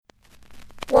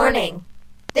Warning!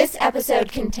 This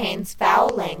episode contains foul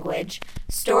language,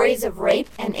 stories of rape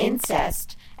and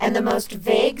incest, and the most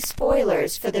vague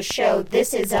spoilers for the show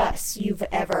This Is Us you've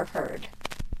ever heard.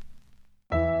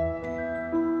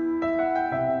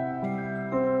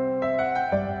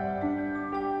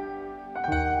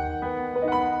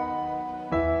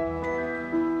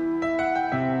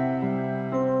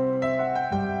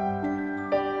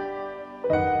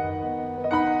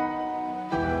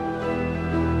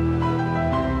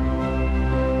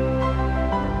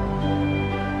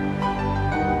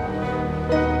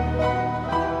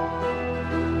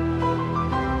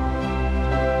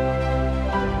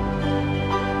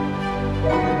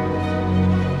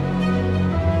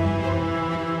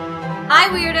 Hi,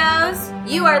 Weirdos!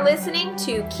 You are listening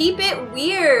to Keep It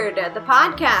Weird, the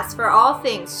podcast for all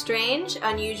things strange,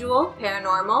 unusual,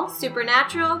 paranormal,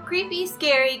 supernatural, creepy,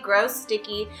 scary, gross,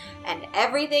 sticky, and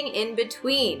everything in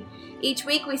between. Each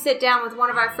week we sit down with one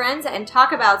of our friends and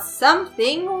talk about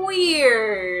something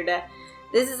weird.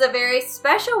 This is a very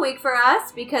special week for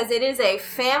us because it is a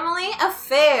family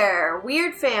affair.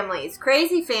 Weird families,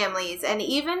 crazy families, and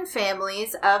even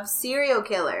families of serial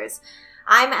killers.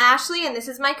 I'm Ashley, and this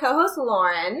is my co-host,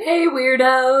 Lauren. Hey,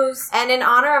 Weirdos! And in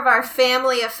honor of our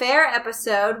family affair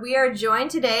episode, we are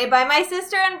joined today by my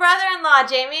sister and brother-in-law,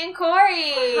 Jamie and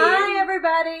Corey. Hi,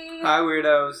 everybody! Hi,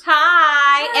 Weirdos!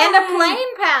 Hi! Hi. And a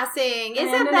plane passing!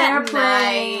 Isn't And an that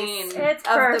airplane. nice? It's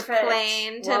of perfect. the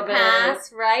plane to Love it.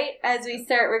 pass, right? As we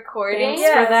start recording. Thanks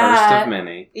Yeah. for that. First of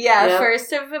many. Yeah, Yep.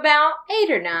 first of about 8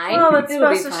 or 9. Well, it's It'll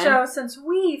be supposed to fun. show since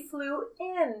we flew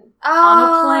in. On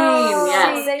a plane,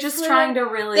 yes. yes. Just trying to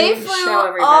really They flew show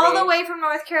everybody. all the way from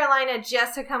North Carolina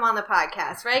just to come on the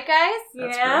podcast, right, guys?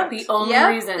 That's Yeah. correct. The only Yep,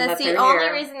 reason that's that the they're only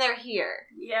here. reason they're here.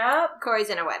 Yep. Corey's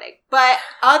in a wedding. But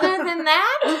other than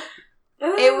that,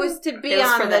 it was to be It was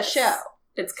on for the this. show.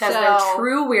 It's because So- they're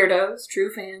true weirdos,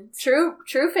 true fans. True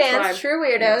fans, Right. true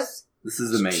weirdos. Yes. This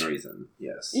is the main reason,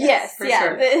 yes. Yes, for yeah.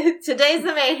 sure. Today's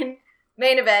the main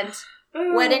event.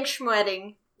 Wedding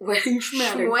schmwedding. Wedding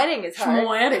schmedding. Schmwedding is hard.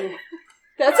 Schmedding.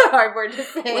 That's a hard word to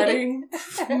say. Wedding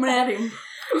schmedding.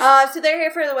 So they're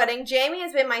here for the wedding. Jamie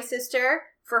has been my sister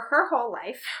for her whole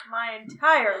life. My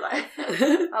entire life.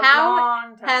 A How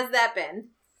long time. Has that been?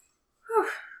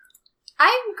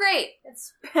 I'm great.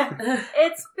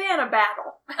 It's been a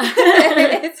battle.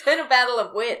 It's been a battle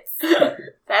of wits.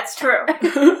 That's true.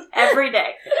 Every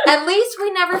day. At least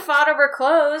we never fought over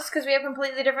clothes because we have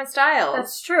completely different styles.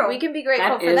 That's true. We can be grateful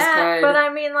That for is that. good. But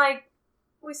I mean, like,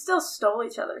 we still stole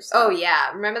each other's stuff. Oh,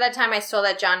 yeah. Remember that time I stole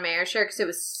that John Mayer shirt because it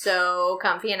was so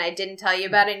comfy and I didn't tell you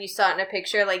about it and you saw it in a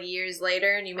picture like years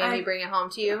later and you made me bring it home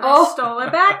to you? I stole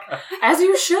it back. As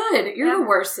you should. You're the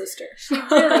worst sister. She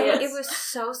really It is. was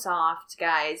so soft,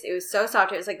 guys. It was so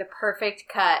soft. It was like the perfect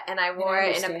cut and I wore it in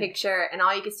a understand. picture and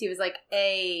all you could see was like,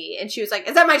 "A," and she was like,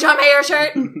 "Is that my John Mayer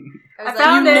shirt?" I was I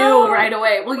found You it. knew right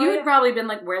away. Well, you Well, had probably been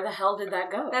like, where the hell did that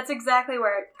go? That's exactly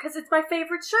where because it's my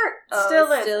favorite shirt. Oh,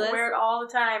 Still it is. still I is? wear it all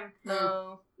the time.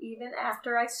 No. Even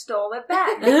after I stole it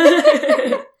back.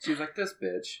 She was like, this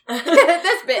bitch.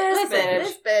 This bitch. This Listen, bitch.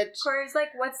 this bitch. Corey's like,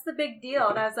 what's the big deal?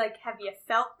 And I was like, have you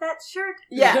felt that shirt?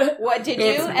 Yeah. What did you?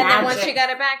 It's And then once magic. she got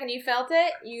it back and you felt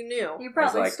it, you knew. You I was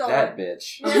probably like, stole that it.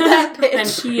 bitch. That bitch. And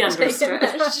he understood.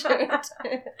 Taking that shirt.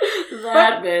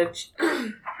 That bitch.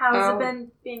 How's Oh. it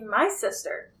been being my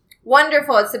sister?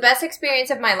 Wonderful. It's the best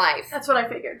experience of my life. That's what I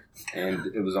figured. And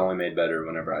it was only made better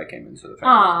whenever I came into the family.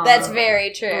 Aw. That's very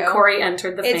And true. Corey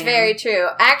entered the It's fam. very true.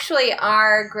 Actually,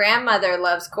 our grandmother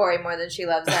loves Corey more than she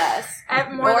loves us.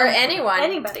 More Or than anyone.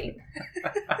 Anybody.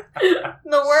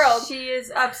 In the world. She is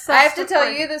obsessed I have to with tell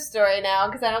Corey. you the story now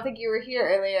because I don't think you were here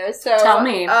earlier. So, Tell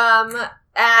me.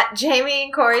 At Jamie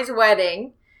and Corey's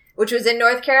wedding, which was in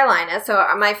North Carolina. So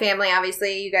my family,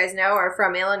 obviously, you guys know, are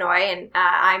from Illinois, and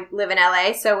I live in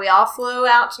LA. So we all flew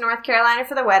out to North Carolina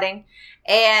for the wedding,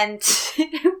 and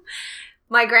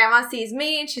my grandma sees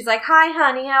me, and she's like, "Hi,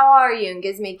 honey, how are you?" and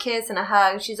gives me a kiss and a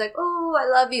hug. And she's like, "Oh, I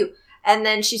love you." And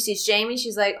then she sees Jamie.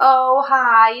 She's like, "Oh,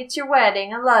 hi, it's your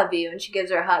wedding. I love you." And she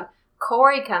gives her a hug.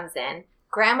 Corey comes in.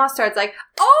 Grandma starts like,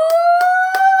 "Oh!"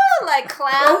 like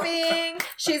clapping.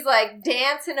 She's like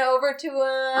dancing over to him.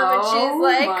 And she's Oh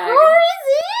like, my "Corey's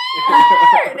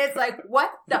here!" And it's like,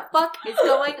 what the fuck is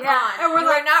going Yeah. on? And we're We're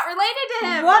like, not related to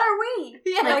him. What are we?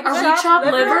 Yeah, Like, like, are we chopped chopped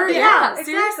liver? liver? Yeah,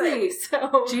 seriously.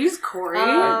 So, Jeez, Corey.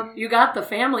 Um, you got the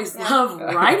family's Yeah. love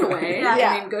right away.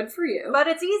 Yeah. I mean, good for you. But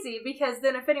it's easy because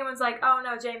then if anyone's like, oh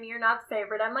no, Jamie, you're not the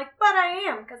favorite, I'm like, but I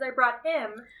am because I brought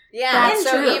him. yeah. That's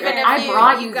so true. even And if I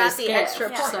brought you got this the gift,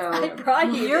 extra yeah. point, so- I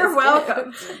brought you. You're this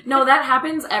welcome. gift. No, that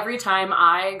happens every time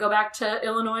I go back to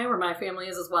Illinois, where my family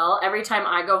is as well. Every time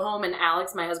I go home and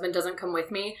Alex, my husband, husband doesn't come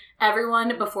with me,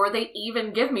 everyone, before they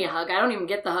even give me a hug, I don't even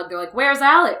get the hug. They're like, where's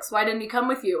Alex? Why didn't he come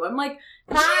with you? I'm like,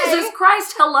 Hi. Jesus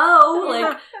Christ, hello.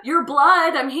 Like, your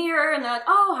blood, I'm here. And they're like,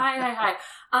 oh, hi.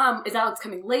 Is Alex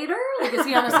coming later? Like, is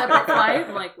he on a separate flight?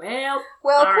 I'm like, well,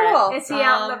 Well, all cool. right. Is he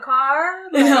out in the car?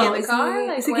 Is he No, in the is car? he,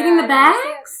 Like, is he where getting the I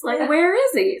don't bags? Like, where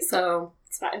is he? So,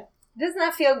 it's fine. Doesn't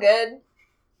that feel good?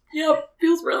 Yep,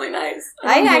 feels really nice.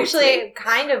 I hate actually it.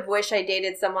 kind of wish I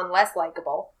dated someone less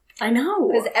likable. I know.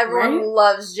 Because everyone right?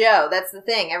 loves Joe. That's the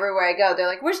thing. Everywhere I go, they're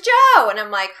like, where's Joe? And I'm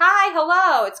like, hi,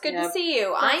 hello. It's good to Yep. see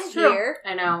you. That's I'm true. here.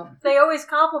 I know. They always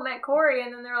compliment Corey,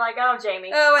 and then they're like, "Oh,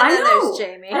 Jamie, Oh, and I then know. there's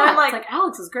Jamie. And I'm like, it's like,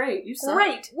 Alex is great. You suck.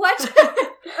 great." What?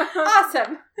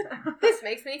 Awesome. This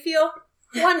makes me feel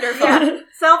wonderful. Yeah,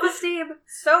 self-esteem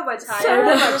so much higher. So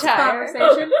than much this higher.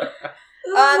 Conversation.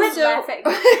 Quit So laughing.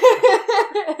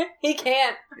 he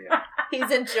can't. Yeah. He's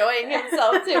enjoying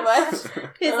himself too much.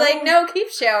 He's like, no, keep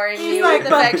showering He's me like, with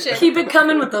but affection. Keep it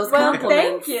coming with those Well,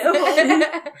 compliments. thank you.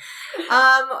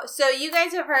 So you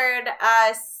guys have heard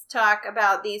us talk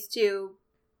about these two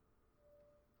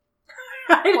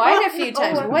quite a few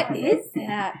times. Oh, What is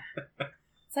that?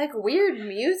 It's like weird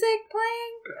music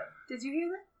playing. Did you hear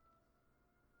that?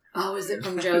 Oh, is it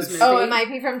from Joe's movie? Oh, it might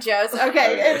be from Joe's.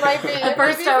 Okay, it might be. At it might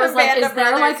first be I was from like, Band is of there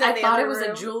Brothers like, in I the thought other it was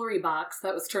room. a jewelry box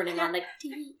that was turning on like,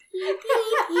 beep, beep, beep, beep.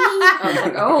 I was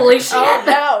like, holy shit.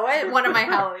 Oh no! One of my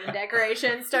Halloween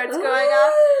decorations starts going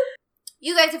off.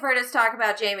 You guys have heard us talk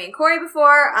about Jamie and Corey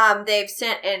before. They've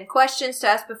sent in questions to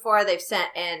us before. They've sent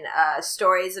in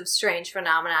stories of strange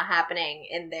phenomena happening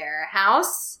in their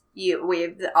house.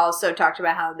 We've also talked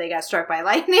about how they got struck by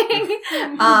lightning,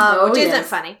 which isn't yes.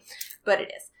 funny, but it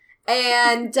is.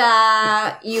 And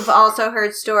you've also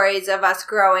heard stories of us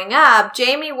growing up.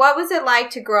 Jamie, what was it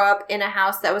like to grow up in a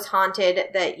house that was haunted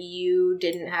that you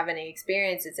didn't have any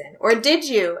experiences in? Or did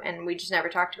you? And we just never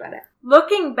talked about it.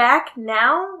 Looking back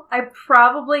now, I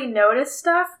probably noticed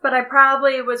stuff, but I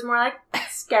probably was more like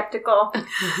skeptical.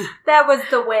 That was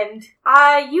the wind.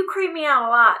 You creep me out a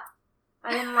lot.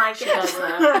 I didn't like She it. does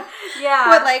that. Yeah.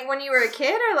 What, like when you were a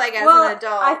kid or like as an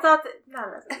adult? I thought that not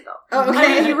as an adult. Oh, okay.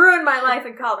 I mean, you ruined my life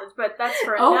in college, but that's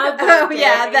for Oh. another Oh, day.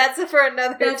 yeah, that's for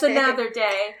another That's day. another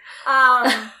day.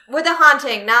 With a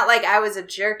haunting, not like I was a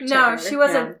jerk to No, her. she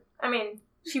wasn't. I mean,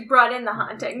 she brought in the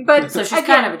haunting, but So she's again,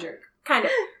 kind of a jerk. kind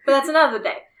of. But that's another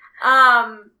day.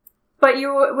 But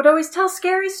you would always tell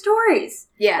scary stories,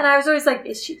 and Yeah. I was always like,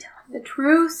 "Is she telling the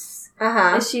truth?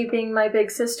 Uh-huh. Is she being my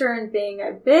big sister and being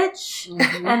a bitch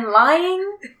Mhm. and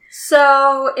lying?"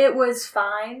 So it was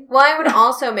fine. Well, I would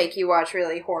also make you watch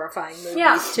really horrifying movies,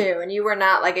 Yeah. too. And you were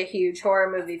not, like, a huge horror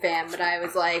movie fan, but I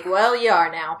was like, well, you are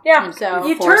now. Yeah, So,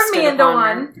 you forced turned me it into upon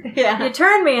one. yeah. You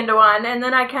turned me into one, and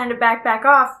then I kind of back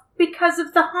off because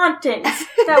of the hauntings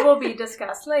that will be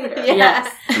discussed later. Yeah.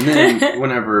 Yes. And then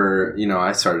whenever,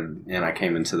 I started and I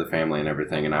came into the family and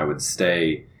everything and I would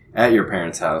stay at your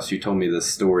parents' house, you told me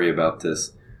this story about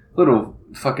this little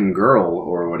fucking girl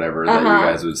or whatever that Uh-huh. you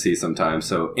guys would see sometimes.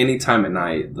 So anytime at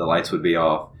night, the lights would be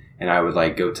off and I would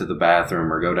like go to the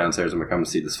bathroom or go downstairs and come and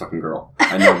see this fucking girl.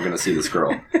 I know I'm going to see this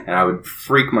girl. And I would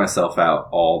freak myself out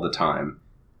all the time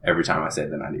every time I stayed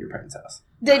the night at your parents' house.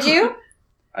 Did you?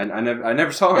 I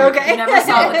never saw her. Okay. You never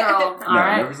saw the girl. No, All I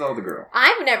right. never saw the girl.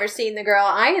 I've never seen the girl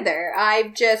either.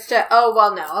 I've just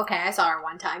I saw her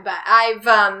one time, but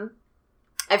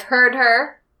I've heard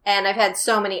her and I've had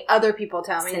so many other people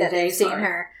tell me Say that they they've saw seen her.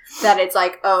 her that it's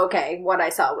like, oh, okay, what I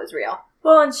saw was real.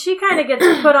 Well, and she kind of gets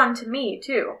put onto me,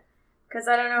 too. Because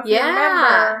I don't know if you Yeah.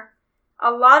 remember,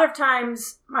 a lot of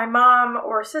times my mom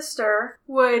or sister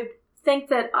would think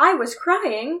that I was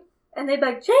crying, and they'd be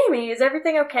like, "Jamie, is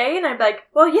everything okay?" And I'd be like,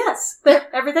 "Well, yes,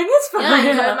 everything is fine. Yeah,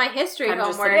 I'm doing my history I'm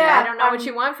just homework. saying. I don't know Yeah, what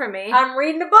you want from me. I'm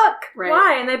reading a book. Right.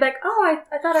 Why?" And they'd be like, "Oh,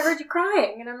 I thought I heard you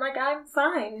crying." And I'm like, "I'm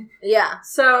fine." Yeah,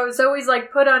 So it's always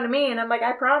like put onto me, and I'm like,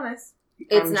 "I promise."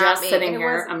 it's I'm not just me. sitting It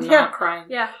here. was- I'm yeah. not crying.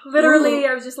 Yeah, literally,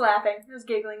 I was just laughing. I was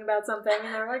giggling about something,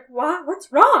 and they were like, "What?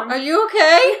 What's wrong?" Are you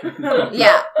okay?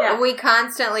 Yeah. Yeah. We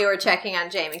constantly were checking on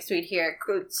Jamie because we'd hear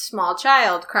a small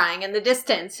child crying in the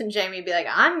distance, and Jamie'd be like,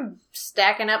 "I'm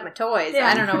stacking up my toys. Yeah.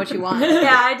 I don't know what you want."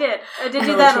 Yeah, I did. I did I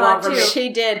do know that what a you lot want from too. me. She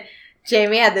did.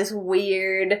 Jamie had this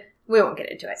weird. We won't get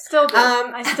into it. Still do.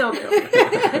 Um, I still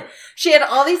do. She had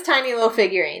all these tiny little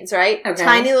figurines, right? Okay.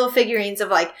 Tiny little figurines of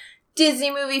like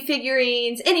Disney movie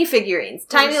figurines, any figurines,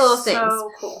 tiny little things.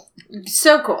 So cool.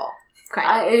 So cool.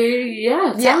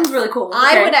 Yeah, it sounds really cool.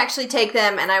 I would actually take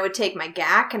them, and I would take my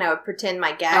gack, and I would pretend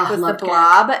my gack was the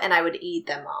blob, and I would eat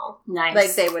them all. Nice.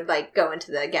 Like, they would, like, go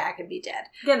into the gack and be dead.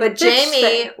 Again, But the bitch Jamie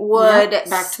thing. would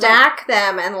stack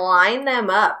them and line them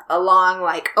up along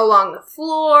the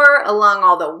floor, along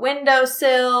all the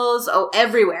windowsills,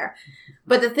 everywhere.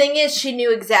 But the thing is, she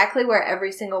knew exactly where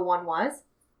every single one was.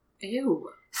 Ew.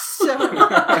 So,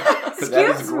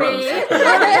 Excuse me.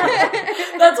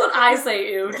 That's what I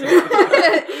say, ew.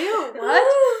 Ew, what?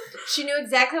 She knew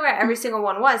exactly where every single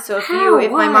one was. So if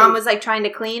my mom was like trying to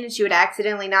clean and she would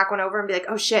accidentally knock one over and be like,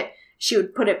 oh shit, she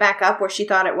would put it back up where she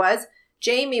thought it was.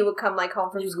 Jamie would come like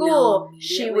home from school.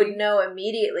 She would know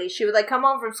immediately. She would like come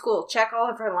home from school, check all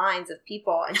of her lines of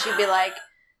people, and she'd be like,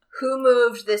 who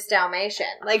moved this Dalmatian?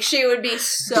 Like, she would be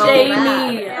so Jamie.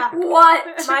 mad. Yeah.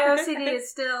 What? My OCD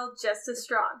is still just as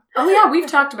strong. Oh yeah, we've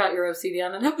talked about your OCD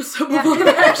on an episode before,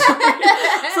 actually.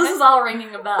 So this is all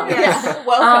ringing a bell. Yeah.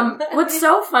 Welcome. What's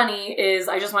so funny is,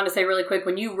 I just want to say really quick,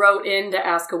 when you wrote in to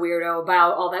ask a weirdo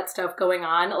about all that stuff going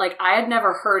on, like, I had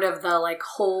never heard of the, like,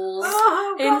 holes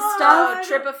in stuff.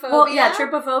 Trypophobia. Well, yeah,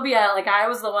 trypophobia. Like, I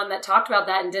was the one that talked about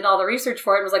that and did all the research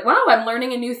for it and was like, wow, I'm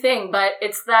learning a new thing. But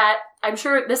it's that, I'm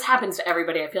sure this happens to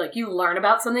everybody. I feel like you learn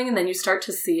about something and then you start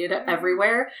to see it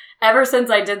everywhere. Ever since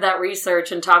I did that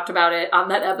research and talked about it on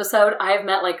that episode, I have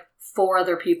met like 4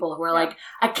 other people who are like,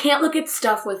 I can't look at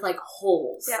stuff with like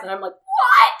holes. Yeah. And I'm like,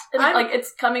 what? And like,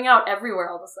 it's coming out everywhere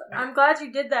all of a sudden. I'm glad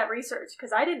you did that research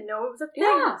because I didn't know it was a thing.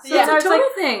 Yeah, so it's I a was total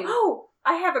like, thing. Oh,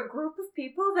 I have a group of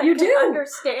people that You can do.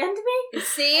 understand me.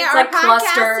 See, It's our like podcast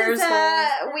clusters,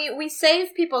 is, we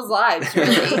save people's lives,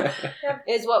 really,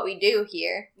 is what we do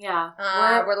here. Yeah.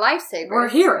 We're lifesavers. We're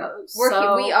heroes. We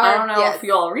are. I don't know yes. if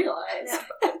you all realize.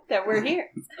 that we're here.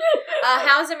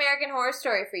 How's American Horror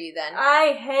Story for you then?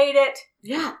 I hate it.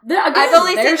 Yeah. I've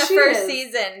only seen the first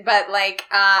season, but like,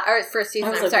 or first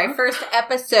season, I'm sorry, first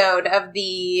episode of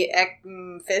the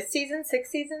 5th season, 6th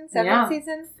season, 7th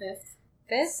season? 5th?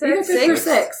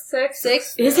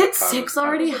 Six. Is it 6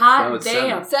 already? Hot No, it's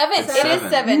damn. 7. It is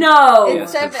 7. No.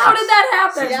 It's 7. How did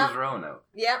that happen? 6 was Roanoke.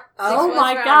 Yep. Oh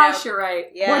my gosh, you're right.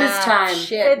 Yeah. What is time?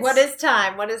 Shit. What is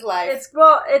time? What is life?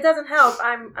 It doesn't help.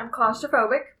 I'm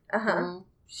claustrophobic. Uh-huh.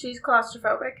 She's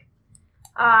claustrophobic.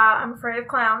 I'm afraid of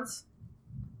clowns.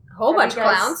 A whole bunch of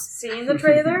clowns. Seen the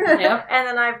trailer? Yep. And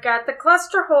then I've got the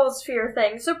cluster holes fear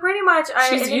thing. So pretty much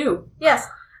She's you. Yes.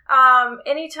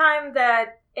 Anytime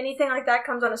that anything like that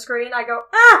comes on a screen, I go,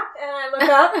 ah! And I look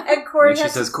up, and Corey And she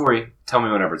says, Corey, tell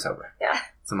me whenever it's over. Yeah.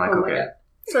 So I'm like, Oh my okay. God.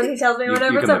 So he tells me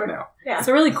whenever you it's can over. look now. Yeah.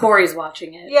 So really, Corey's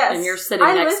watching it. Yes. And you're sitting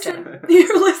I next listen. to him.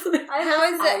 You're listening.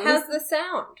 How's the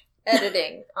sound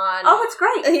editing on? Oh, it's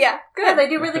great. Yeah, good. Yeah, they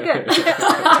do really good.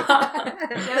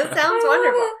 That sounds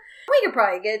wonderful. We could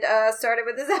probably get started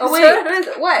with this episode. Oh,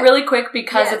 wait. What? Really quick,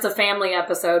 because Yes. it's a family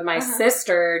episode, my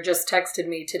sister just texted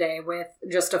me today with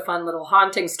just a fun little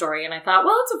haunting story, and I thought,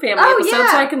 well, it's a family episode,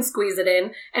 so I can squeeze it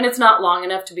in, and it's not long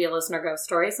enough to be a listener ghost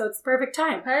story, so it's the perfect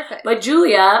time. Perfect. But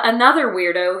Julia, another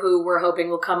weirdo who we're hoping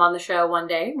will come on the show one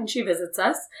day when she visits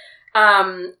us,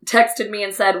 texted me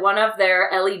and said one of their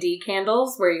LED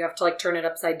candles, where you have to like turn it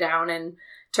upside down and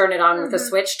turn it on with a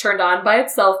switch, turned on by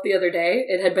itself the other day.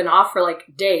 It had been off for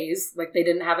like days. Like they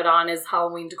didn't have it on as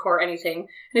Halloween decor or anything.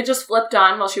 And it just flipped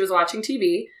on while she was watching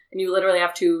TV. And you literally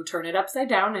have to turn it upside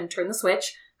down and turn the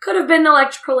switch. Could have been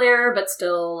electrical error, but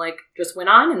still like just went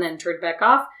on and then turned back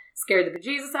off. Scared the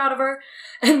bejesus out of her.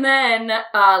 And then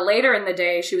later in the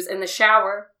day, she was in the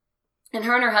shower. And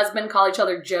her and her husband call each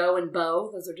other Joe and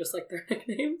Bo. Those are just like their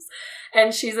nicknames.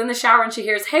 And she's in the shower and she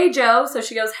hears, hey, Joe. So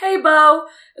she goes, hey, Bo.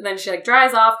 And then she like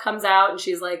dries off, comes out, and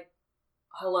she's like,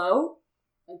 hello?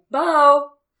 Like,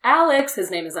 Bo. Alex.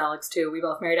 His name is Alex too. We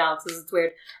both married Alexes. It's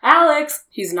weird. Alex.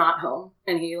 He's not home.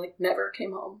 And he like never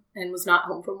came home and was not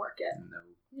home from work yet.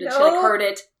 No. And she like heard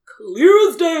it clear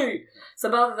as day.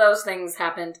 So both of those things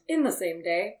happened in the same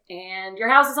day. And your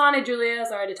house is haunted, Julia.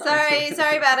 Sorry to tell you.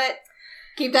 Sorry about it.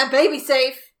 Keep that baby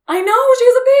safe. I know,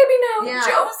 she's a baby now. Yeah.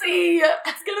 Josie,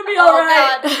 it's gonna be all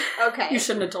right. God. Okay. You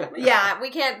shouldn't have told me. Yeah, we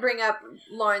can't bring up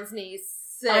Lauren's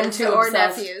niece I'm too or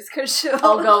obsessed. nephews because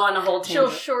I'll go on a whole she'll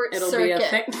tangent. short It'll circuit. be a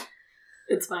thing.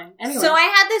 It's fine. Anyway. So I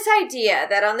had this idea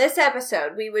that on this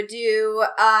episode we would do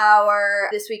our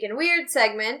This Week in Weird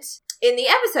segment in the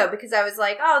episode because I was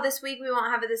like, oh, this week we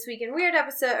won't have a This Week in Weird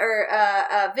episode or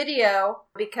a video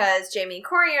because Jamie and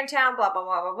Corey are in town, blah, blah,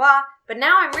 blah, blah, blah. But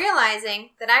now I'm realizing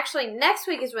that actually next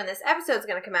week is when this episode is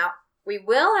going to come out. We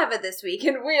will have a This Week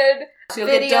in Weird so you'll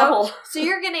video. get double. So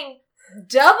you're getting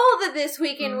double the This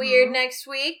Week in Weird next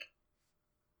week.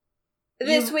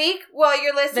 This week while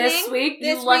you're listening. This week,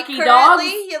 you This lucky week dogs.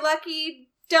 currently, you lucky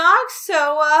dogs.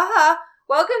 So,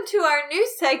 Welcome to our new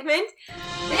segment,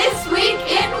 This Week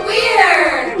in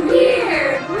Weird!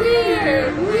 Weird,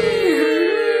 weird,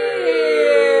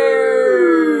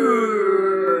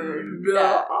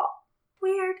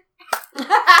 Weird.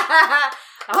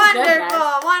 was good,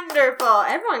 Wonderful, wonderful.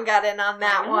 Everyone got in on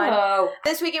that one. Oh.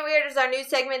 This Week in Weird is our new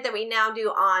segment that we now do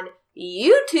on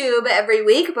YouTube every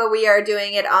week, but we are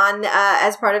doing it on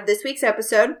as part of this week's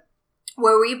episode,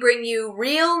 where we bring you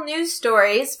real news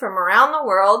stories from around the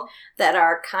world that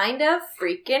are kind of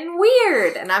freaking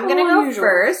weird. And I'm going to go Unusual.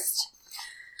 first.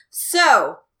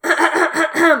 So,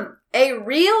 a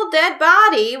real dead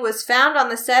body was found on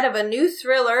the set of a new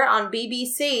thriller on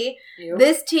BBC. Ew.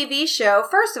 This TV show,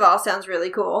 first of all, sounds really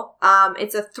cool.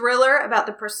 It's a thriller about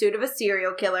the pursuit of a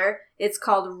serial killer. It's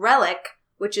called Relic,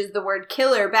 which is the word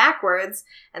killer backwards.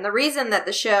 And the reason that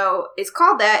the show is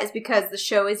called that is because the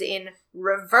show is in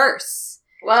reverse.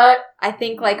 What? I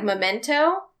think like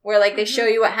Memento, where like they show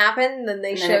you what happened, then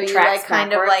they And then show it you tracks like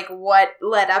kind of backwards. like what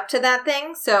led up to that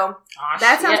thing. So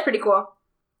that sounds pretty cool.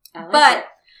 I like But it.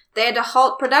 they had to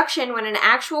halt production when an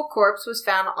actual corpse was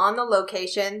found on the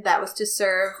location that was to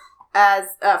serve as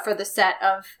for the set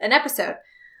of an episode.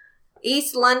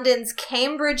 East London's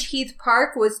Cambridge Heath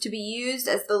Park was to be used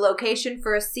as the location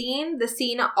for a scene. The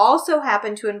scene also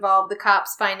happened to involve the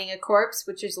cops finding a corpse,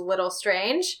 which is a little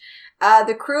strange.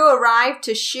 The crew arrived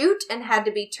to shoot and had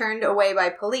to be turned away by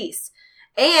police.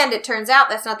 And it turns out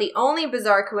that's not the only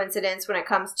bizarre coincidence when it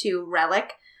comes to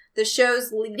Relic. The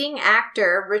show's leading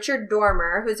actor, Richard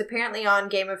Dormer, who's apparently on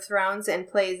Game of Thrones and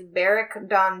plays Beric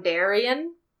Dondarrion.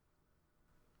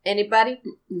 Anybody?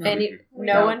 No.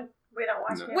 No one? We don't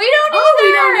watch No. it. We don't either! Oh,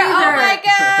 we don't either. Oh my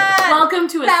god! Welcome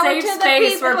to a Power safe to the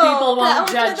space where people won't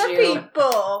Power judge to the you.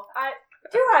 people.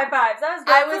 Two high fives. That was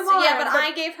good. I was, Come on. yeah, but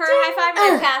I gave her a high five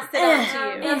and I passed it on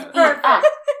to you. That's perfect.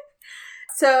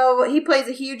 So he plays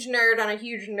a huge nerd on a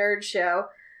huge nerd show.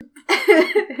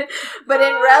 But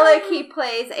in Relic, he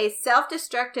plays a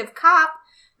self-destructive cop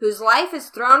whose life is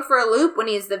thrown for a loop when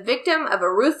he is the victim of a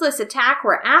ruthless attack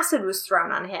where acid was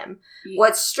thrown on him.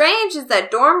 What's strange is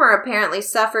that Dormer apparently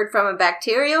suffered from a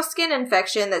bacterial skin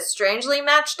infection that strangely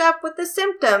matched up with the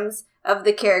symptoms of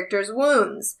the character's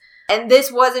wounds. And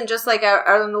this wasn't just like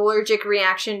an allergic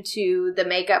reaction to the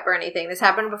makeup or anything. This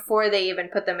happened before they even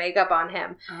put the makeup on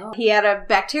him. Oh. He had a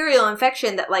bacterial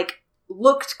infection that like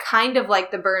looked kind of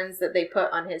like the burns that they put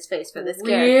on his face for this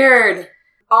character. Weird.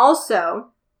 Also,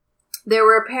 there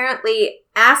were apparently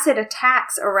acid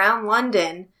attacks around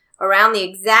London around the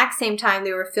exact same time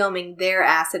they were filming their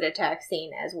acid attack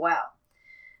scene as well.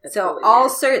 That's So really all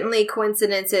weird. certainly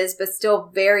coincidences, but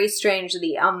still very strange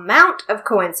the amount of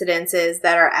coincidences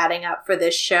that are adding up for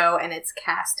this show and its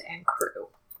cast and crew.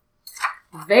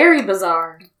 Very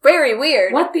bizarre. Very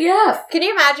weird. What the F? Can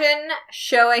you imagine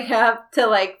showing up to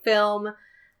like film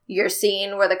your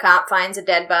scene where the cop finds a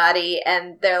dead body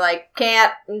and they're like,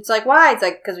 can't. And it's like, why? It's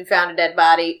like, because we found a dead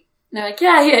body. They're like,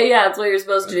 yeah, that's what you're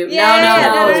supposed to do. Yeah, No.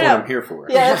 That's no. what I'm here for.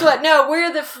 Yeah, that's what. No,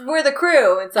 we're the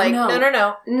crew. It's like, No.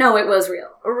 no. No, it was real.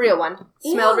 A real one.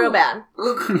 Smelled Ew. real bad.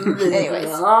 Anyways.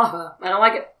 I don't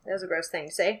like it. That was a gross thing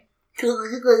to say.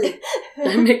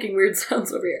 I'm making weird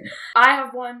sounds over here. I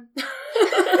have one.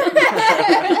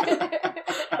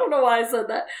 I don't know why I said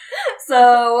that.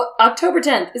 So, October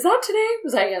 10th. Is that today?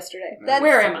 Was that yesterday? That's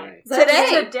Where am I? Is that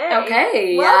today. Today.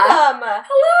 Okay. Yeah. Welcome.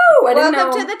 Hello. I didn't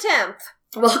Welcome know. to the 10th.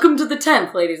 Welcome to the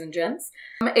 10th, ladies and gents.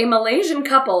 A Malaysian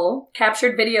couple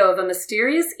captured video of a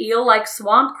mysterious eel-like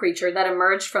swamp creature that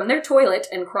emerged from their toilet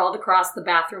and crawled across the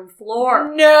bathroom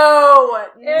floor. No.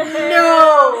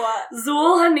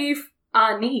 Zul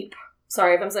Hanif,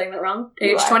 sorry if I'm saying that wrong,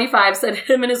 age You are. 25, said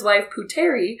him and his wife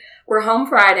Puteri were home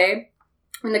Friday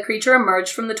when the creature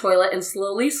emerged from the toilet and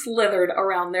slowly slithered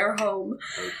around their home.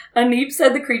 Anip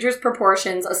said the creature's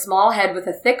proportions, a small head with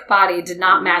a thick body, did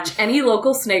not match any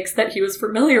local snakes that he was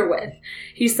familiar with.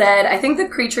 He said, I think the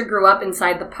creature grew up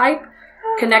inside the pipe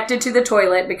connected to the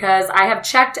toilet because I have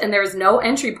checked and there is no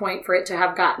entry point for it to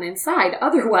have gotten inside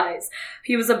otherwise.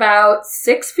 He was about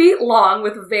 6 feet long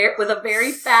with a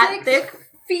very fat, thick...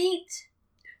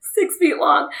 6 feet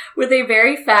long, with a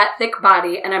very fat, thick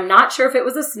body, and I'm not sure if it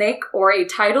was a snake or a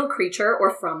tidal creature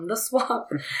or from the swamp.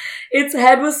 Its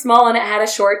head was small and it had a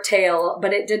short tail,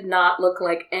 but it did not look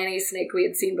like any snake we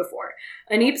had seen before.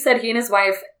 Anip said he and his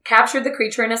wife captured the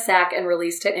creature in a sack and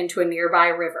released it into a nearby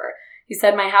river. He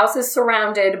said, my house is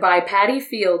surrounded by paddy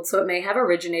fields, so it may have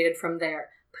originated from there.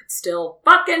 But still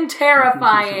fucking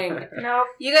terrifying. Nope.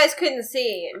 You guys couldn't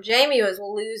see. Jamie was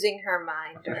losing her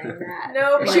mind during that.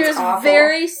 Nope. She That's was awful.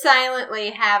 very silently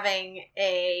having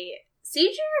a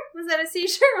seizure? Was that a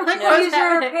seizure? Like, No, what was seizure,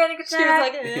 happening? panic She was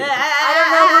like, attack. I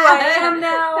don't know who I am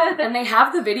now. And they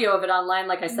have the video of it online,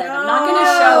 like I said. I'm No. not going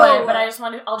to show it, but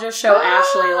I'll just show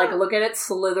Ashley, like, look at it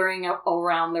slithering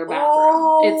around their bathroom.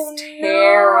 Oh, it's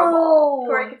terrible.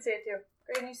 Corey can see it too.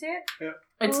 Corey, can you see it?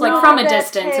 It's Look like from a at that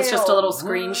distance. It's just a little tail.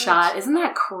 screenshot. Isn't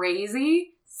that crazy?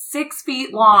 6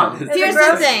 feet long. That is Here's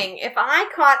gross. the thing. If I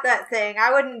caught that thing,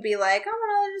 I wouldn't be like, I'm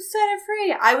gonna just set it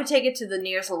free. I would take it to the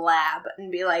nearest lab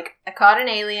and be like, I caught an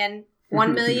alien.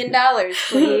 $1 million,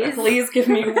 please. Please give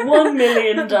me $1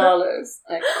 million.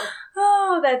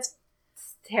 Oh, that's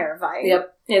terrifying.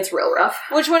 Yep, it's real rough.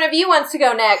 Which one of you wants to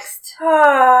go next? You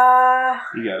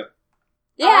got it.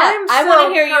 Yeah, I'm I want to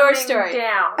still hear your coming story.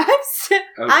 Down.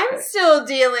 Okay. I'm still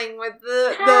dealing with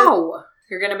the How?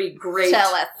 You're going to be great.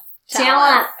 Tell us.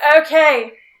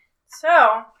 Okay, so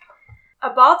a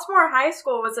Baltimore high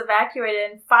school was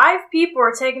evacuated and 5 people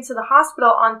were taken to the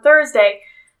hospital on Thursday.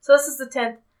 So this is the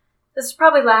 10th. This is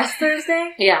probably last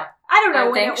Thursday. Yeah. I don't know I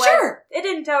when think- it was. sure. It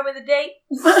didn't tell me the date.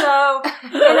 So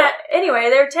anyway,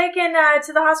 they were taken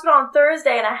to the hospital on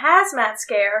Thursday in a hazmat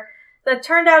scare that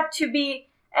turned out to be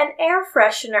an air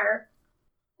freshener.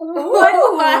 What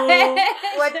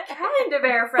kind of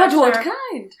air freshener? But what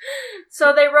kind?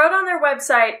 So they wrote on their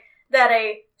website that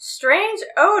a strange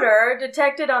odor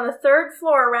detected on the 3rd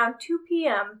floor around 2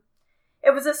 p.m.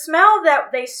 It was a smell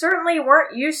that they certainly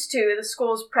weren't used to, the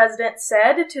school's president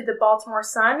said to the Baltimore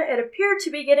Sun. It appeared to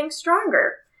be getting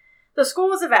stronger. The school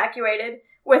was evacuated,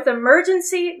 with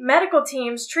emergency medical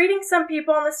teams treating some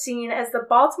people on the scene as the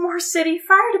Baltimore City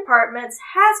Fire Department's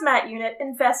hazmat unit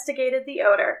investigated the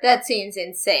odor. That seems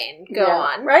insane. Go Yeah.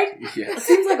 on. Right? It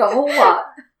seems like a whole lot.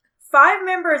 5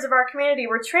 members of our community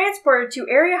were transported to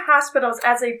area hospitals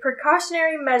as a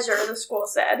precautionary measure, the school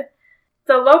said.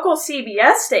 The local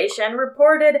CBS station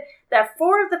reported that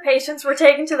 4 of the patients were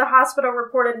taken to the hospital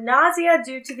reported nausea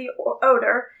due to the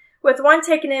odor, with one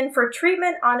taken in for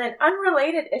treatment on an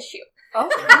unrelated issue. Oh,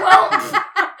 well,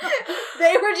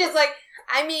 They were just like,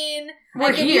 I mean, We're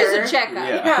I could here. use a checkup.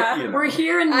 Yeah. You know. we're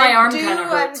here and my arm kind of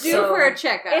I'm hurts. due so for a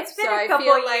checkup. It's been so a I couple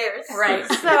feel like- years. Right.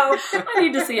 So, I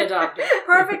need to see a doctor.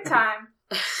 perfect time.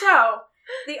 So,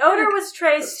 the odor was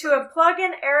traced to a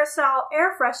plug-in aerosol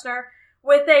air freshener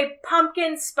with a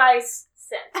pumpkin spice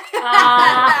scent.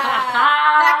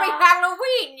 Happy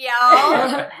Halloween,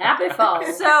 y'all. Happy fall.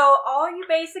 So, all you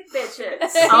basic bitches,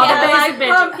 All the like basic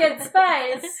bitches. pumpkin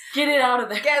spice. Get it out of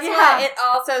there. Guess Yeah. what? It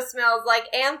also smells like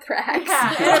anthrax.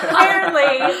 Yeah, and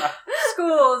apparently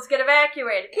schools get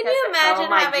evacuated. Can because you imagine Oh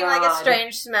my having like a God.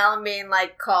 strange smell and being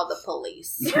like, call the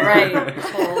police Right.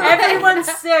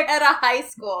 everyone's sick? at a high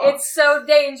school? It's so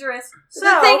dangerous. So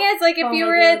The thing is, like, if Oh you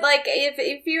my were God. at, like,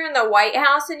 if you're in the White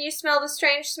House and you smelled a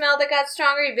strange smell that got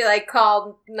stronger, you'd be like,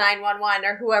 call 911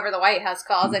 or whoever the White House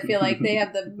calls. I feel like they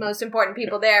have the most important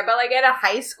people there. But, like, at a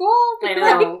high school, I know.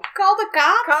 like, call the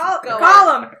cops. Go call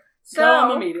on. them. Call 'em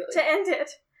So immediately. to end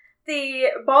it, the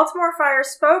Baltimore Fire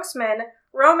spokesman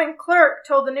Roman Clerk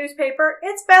told the newspaper,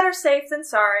 "It's better safe than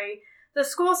sorry." The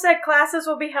school said classes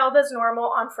will be held as normal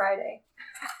on Friday.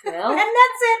 Well, And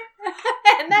that's it.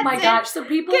 And that's my it. gosh, so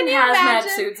people Can in you hazmat imagine?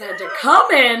 suits had to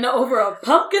come in over a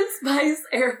pumpkin spice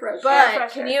air freshener. But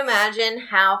pressure. can you imagine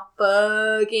how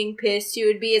fucking pissed you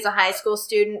would be as a high school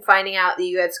student finding out that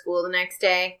you had school the next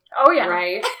day? Oh yeah.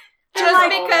 Right? Just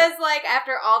like- because, like,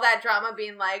 after all that drama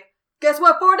being like, guess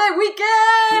what, 4-day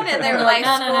weekend? And they were like,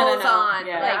 No, no, no, no, school's no. on.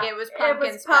 Yeah. Like, it was It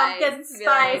pumpkin was spice. pumpkin Be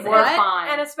like, spice. We're what? fine.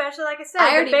 And especially, like I I said,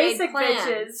 the already made basic plans.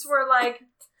 bitches were like,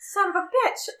 "Son of a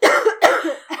bitch."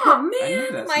 Oh I knew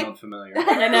man, that My- smelled familiar.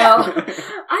 I know.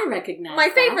 I recognize My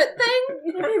that. favorite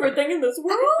thing. My favorite thing in this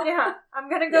world. Yeah, I'm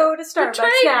gonna go to Starbucks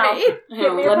Betrayed now. me.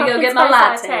 Give me a Let me go pumpkin get my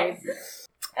spice latte.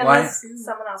 Unless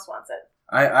someone else wants it.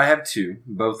 I have 2.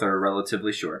 Both are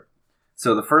relatively short.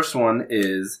 So the first one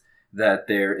is that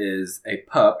there is a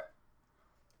pup,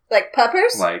 Like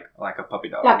puppers? like a puppy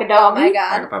dog. Like a Oh dog. my Like a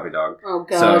god. puppy dog. Oh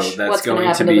gosh, So that's what's gonna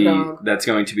going to happen to the be dog? that's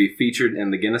going to be featured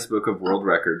in the Guinness Book of World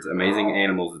Records Amazing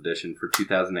Animals Edition for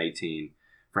 2018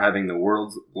 for having the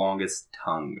world's longest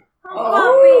tongue.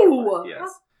 Oh,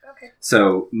 Yes. Okay.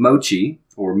 So Mochi,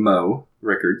 or Mo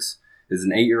Rickards, is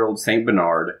an 8-year-old Saint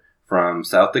Bernard from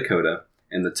South Dakota,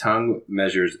 and the tongue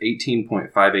measures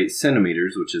 18.58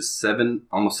 centimeters, which is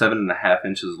almost 7.5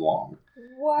 inches long.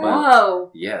 What?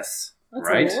 whoa, Yes, that's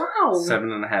right? Wow.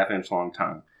 7.5 inch long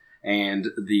tongue. And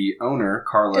the owner,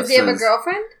 Carla, Does he have a says-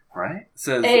 girlfriend? Right?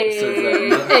 Says Hey,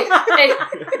 that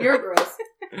hey, you're gross.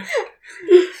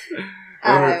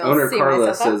 owner, I will owner see Carla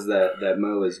myself up. says that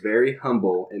Mo is very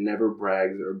humble and never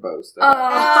brags or boasts. Oh,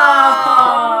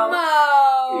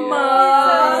 Mo. Mo.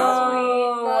 So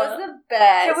sweet. Mo's the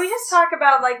best. Can we just talk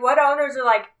about like what owners are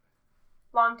like?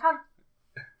 Long tongue.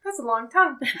 That's a long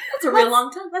tongue. That's a real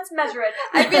long time. Let's measure it.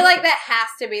 I feel like that has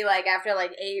to be like after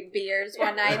like 8 beers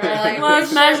one night. They're like, Let's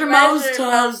we measure should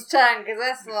Mo's tongue. because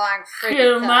that's a long Get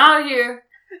freaking him tongue. out here.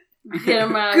 Get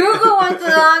him out here. Google what the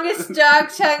longest dog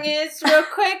tongue is real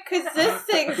quick, because this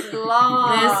thing's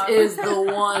long. This is the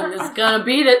one that's gonna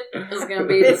beat it. It's gonna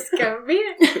beat it. It's gonna be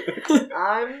it.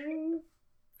 I'm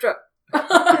drunk.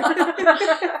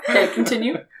 Okay,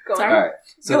 continue. Go Sorry. on. All right.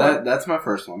 So Go on. that's my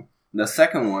first one. The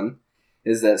second one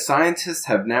is that scientists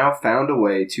have now found a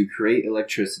way to create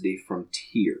electricity from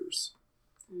tears.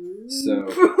 So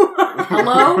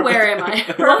Hello, where am I?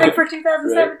 Perfect for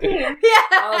 2017. Yeah.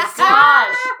 Oh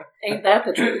gosh, ain't that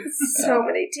the truth? So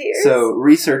many tears. So,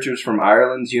 researchers from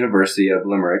Ireland's University of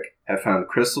Limerick have found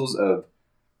crystals of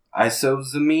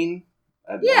isosamine.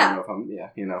 I Yeah. don't know if I'm,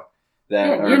 that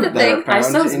Yeah, are, you're the that thing. are found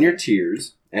Isosamine. in your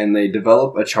tears, and they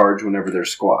develop a charge whenever they're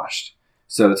squashed.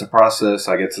 So, it's a process.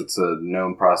 I guess it's a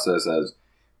known process as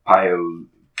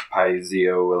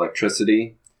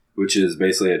piezoelectricity, which is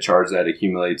basically a charge that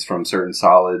accumulates from certain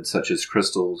solids such as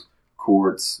crystals,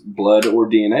 quartz, blood, or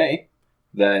DNA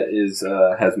that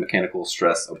has mechanical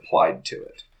stress applied to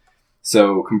it.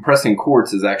 So compressing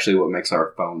quartz is actually what makes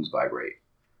our phones vibrate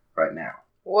right now.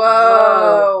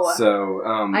 Whoa. So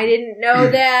I didn't know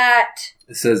that.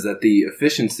 it says that the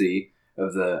efficiency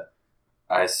of the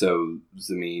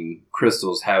isosamine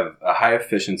crystals have a high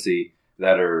efficiency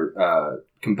that are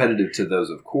competitive to those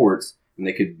of quartz, and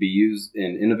they could be used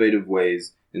in innovative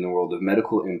ways in the world of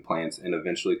medical implants and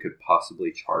eventually could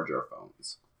possibly charge our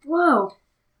phones. Whoa.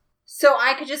 So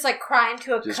I could just like cry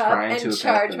into a Just cup cry into and a cup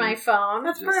charge and- my phone.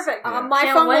 That's Just- perfect. yeah. My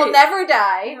Can't phone will wait. never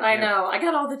die. I know. I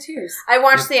got all the tears. I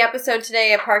watched the episode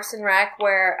today of Parks and Rec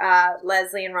where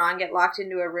Leslie and Ron get locked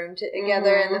into a room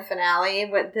together in the finale.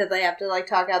 But did they have to like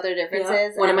talk out their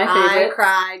differences? One of And my I favorites.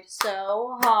 cried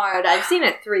so hard. I've seen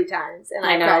it 3 times, and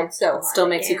I know. cried so It hard. still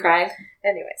makes you again. cry.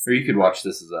 Anyways. Or you could watch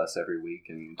This Is Us every week.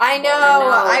 And I know. know.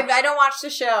 I don't watch the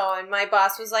show, and my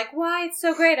boss was like, "Why? It's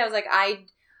so great." I was like,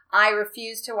 I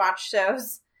refuse to watch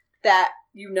shows that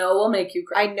You know will make you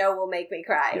cry. I know will make me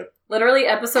cry. Yep. Literally,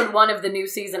 episode 1 of the new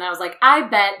season, I was like, I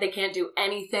bet they can't do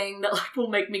anything that like will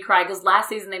make me cry, because last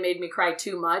season they made me cry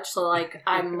too much. So like,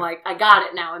 I'm like, I got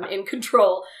it now. I'm in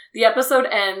control. The episode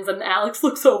ends, and Alex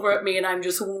looks over at me, and I'm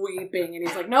just weeping, and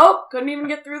he's like, "Nope, couldn't even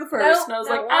get through the first." Nope, and I was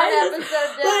not like, one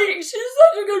episode down. like, she's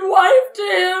such a good wife to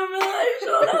him, and I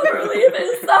shall never leave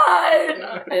his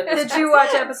side. Did you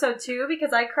watch episode 2?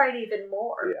 Because I cried even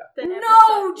more. Yeah. Than No,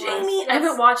 episode 1. Jamie, I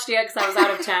haven't watched it yet because I was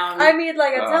out of town. I mean,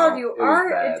 like I told you, it was our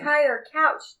bad. entire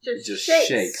couch It just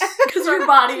shakes. Because your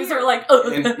bodies are like,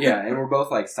 ugh. And, and we're both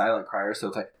like silent criers, so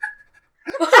it's like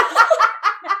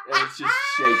it's just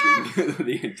shaking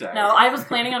the entire No, I was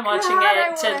planning on watching God, I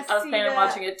it. wanna I was see planning on that.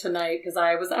 watching it tonight because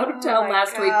I was out of Oh town my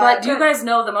last week. God. But do you guys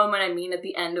know the moment I mean at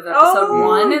the end of episode Oh,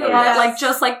 1? yes. Like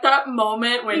just like that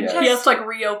moment when Yes. he has to like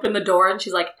reopen the door, and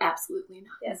she's like, "Absolutely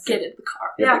not. Yes. Get in the car."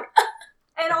 Yeah.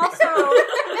 And also,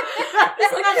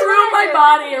 It's like That's threw what I my did.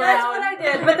 body that's around. what I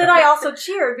did. But then I also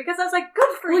cheered because I was like, "Good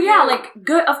for Well, you." yeah, like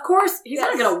good. Of course, he's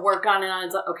not Yes. gonna work on it on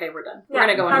his own. Okay, we're done. We're Yeah,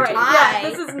 gonna go on. all a right. tangent. Yeah,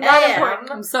 this is not am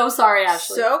important. I'm so sorry,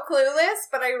 Ashley. So clueless,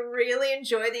 but I really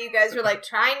enjoy that you guys were like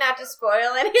trying not to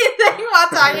spoil anything while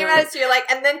talking about it. So you're like,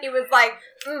 and then he was like,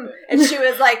 and she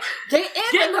was like, get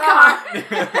in the car.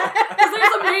 Because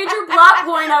there's a major plot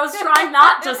point I was trying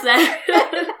not to say.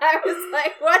 And I was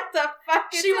like, what the fuck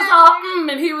is She was happening? all,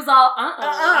 and he was all,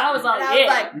 I was all, and I yeah.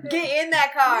 was like, get in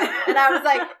that car. And I was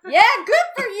like, yeah, good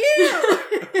for you.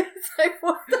 It's like,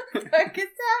 what the fuck is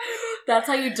happening? That's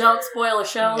how you don't spoil a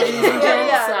show, ladies and gents.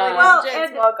 Yeah. Well, James,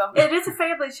 and welcome. It is a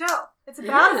family show. It's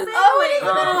about a It is. family. Oh, it is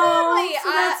about Oh, family. so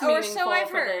that's Or meaningful so I've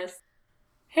for heard. this.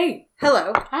 Hey,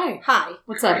 Hello. hi. Hi.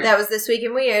 What's up? That was This Week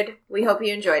in Weird. We hope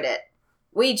you enjoyed it.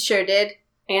 We sure did.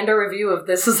 And a review of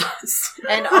This Is Us.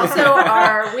 And also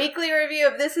our weekly review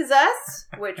of This Is Us,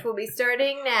 which will be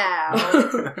starting now.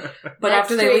 But That's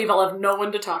after they true. leave, I'll have no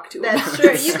one to talk to. That's about true.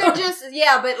 it, You so. could just,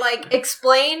 but like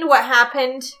explain what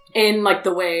happened In like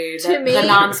the way, To me- the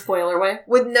non-spoiler way.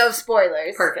 with no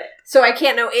spoilers. Perfect. So I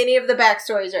can't know any of the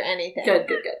backstories or anything. Good.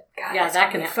 God, Yeah, that's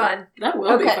that gonna can be happen. fun. That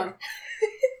will be Okay. fun.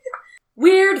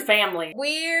 Weird family.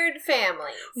 Weird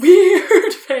family.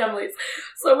 Weird families.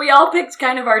 So we all picked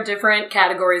kind of our different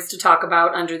categories to talk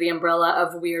about under the umbrella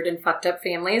of weird and fucked up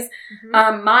families.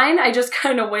 Mhm. Mine, I just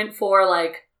kind of went for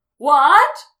like,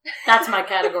 what? That's my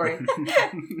category.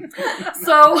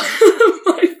 So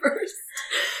my first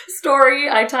story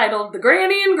I titled The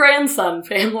Granny and Grandson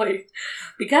Family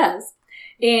because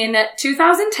in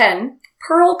 2010,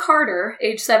 Pearl Carter,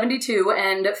 age 72,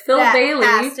 and Phil that Bailey.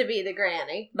 has to be the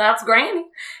granny. That's Granny.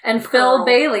 And Phil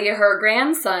Bailey, her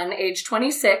grandson, age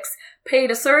 26,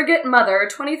 paid a surrogate mother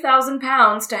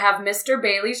 £20,000 to have Mr.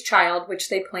 Bailey's child, which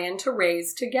they plan to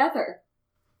raise together.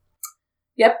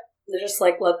 Yep. Just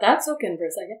let that soak in for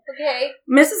a second. Okay.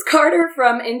 Mrs. Carter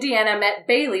from Indiana met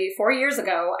Bailey 4 years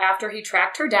ago after he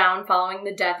tracked her down following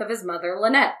the death of his mother,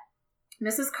 Lynette.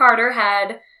 Mrs. Carter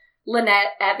had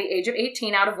Lynette at the age of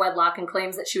 18 out of wedlock and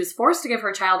claims that she was forced to give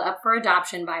her child up for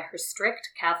adoption by her strict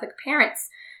Catholic parents.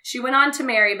 She went on to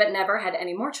marry but never had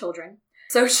any more children.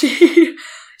 So she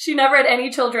never had any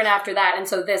children after that. And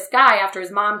so this guy, after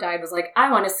his mom died, was like, I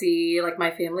want to see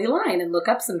my family line and look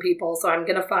up some people. So I'm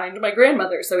going to find my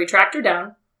grandmother. So he tracked her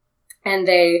down and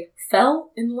they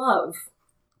fell in love.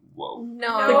 Whoa.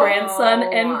 No. The grandson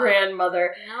and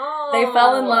grandmother. No. They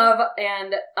fell in love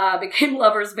and became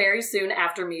lovers very soon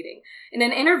after meeting. In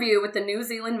an interview with the New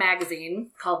Zealand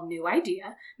magazine called New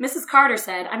Idea, Mrs. Carter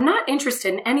said, I'm not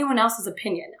interested in anyone else's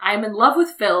opinion. I am in love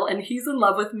with Phil and he's in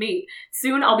love with me.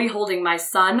 Soon I'll be holding my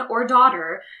son or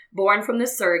daughter born from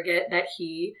this surrogate that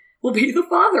he will be the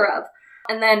father of.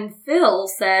 And then Phil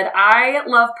said, I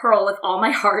love Pearl with all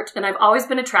my heart, and I've always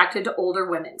been attracted to older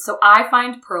women, so I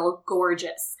find Pearl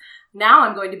gorgeous. Now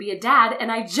I'm going to be a dad,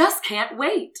 and I just can't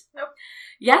wait. Nope.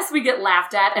 Yes, we get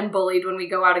laughed at and bullied when we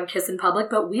go out and kiss in public,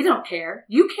 but we don't care.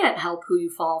 You can't help who you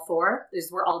fall for.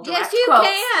 These were all direct Yes, you quotes.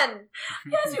 can.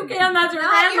 Yes, you can. That's your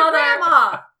Not your grandmother.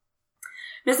 grandma.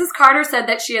 Mrs. Carter said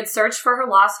that she had searched for her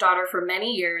lost daughter for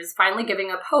many years, finally giving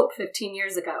up hope 15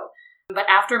 years ago. But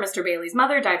after Mr. Bailey's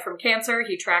mother died from cancer,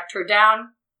 he tracked her down,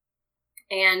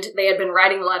 and they had been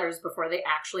writing letters before they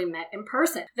actually met in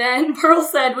person. Then Pearl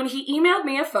said, when he emailed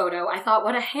me a photo, I thought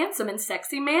what a handsome and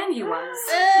sexy man he was.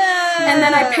 And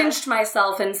then I pinched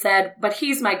myself and said, but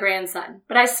he's my grandson.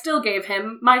 But I still gave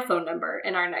him my phone number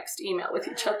in our next email with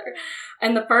each other.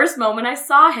 And the first moment I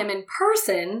saw him in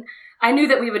person, I knew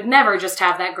that we would never just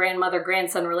have that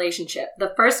grandmother-grandson relationship.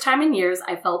 The first time in years,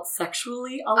 I felt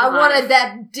sexually alive. I wanted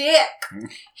that dick.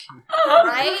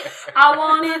 Right? I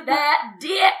wanted that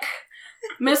dick.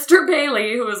 Mr.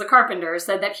 Bailey, who was a carpenter,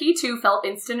 said that he too felt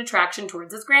instant attraction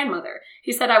towards his grandmother.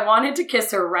 He said, I wanted to kiss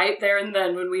her right there and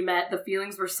then when we met. The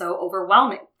feelings were so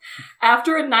overwhelming.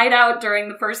 After a night out during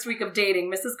the first week of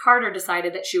dating, Mrs. Carter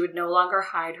decided that she would no longer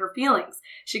hide her feelings.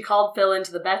 She called Phil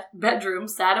into the bedroom,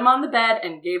 sat him on the bed,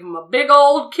 and gave him a big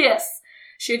old kiss.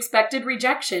 She expected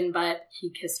rejection, but he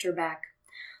kissed her back.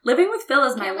 Living with Phil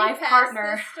as my life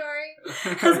partner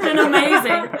has been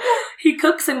amazing. He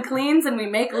cooks and cleans and we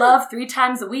make love 3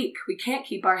 times a week. We can't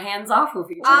keep our hands off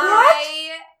of each other.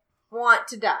 I want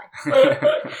to die.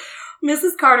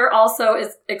 Mrs. Carter also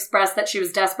expressed that she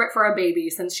was desperate for a baby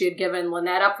since she had given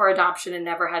Lynette up for adoption and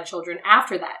never had children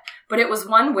after that. But it was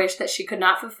one wish that she could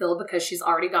not fulfill because she's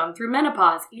already gone through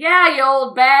menopause. Yeah, you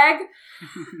old bag!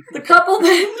 The couple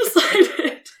then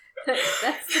decided...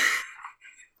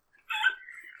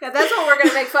 That's what we're going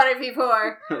to make fun of you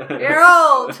for. You're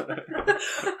old.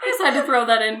 I just had to throw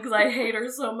that in because I hate her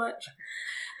so much.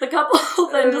 The couple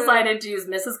then decided to use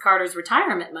Mrs. Carter's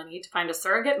retirement money to find a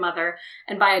surrogate mother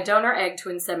and buy a donor egg to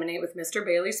inseminate with Mr.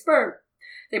 Bailey's sperm.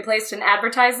 They placed an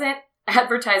advertisement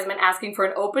asking for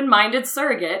an open-minded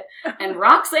surrogate, and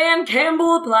Roxanne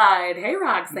Campbell applied. Hey,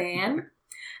 Roxanne.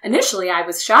 Initially, I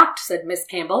was shocked, said Miss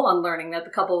Campbell, on learning that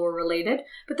the couple were related,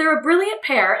 but they're a brilliant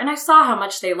pair, and I saw how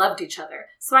much they loved each other,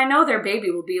 so I know their baby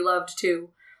will be loved too.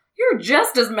 You're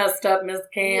just as messed up, Miss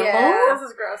Campbell. Yeah, This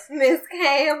is gross. Miss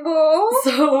Campbell.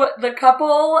 So the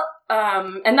couple,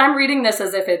 and I'm reading this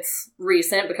as if it's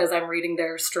recent because I'm reading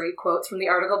their straight quotes from the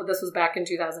article, but this was back in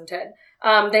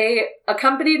 2010. They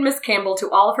accompanied Miss Campbell to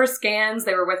all of her scans.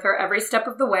 They were with her every step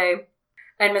of the way.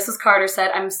 And Mrs. Carter said,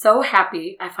 I'm so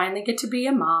happy I finally get to be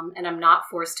a mom and I'm not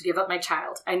forced to give up my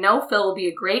child. I know Phil will be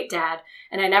a great dad,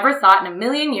 and I never thought in a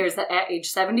million years that at age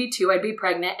 72 I'd be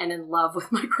pregnant and in love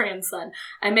with my grandson.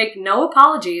 I make no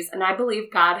apologies, and I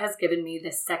believe God has given me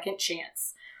this second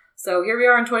chance. So here we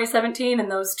are in 2017,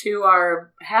 and those two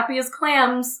are happy as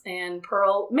clams, and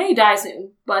Pearl may die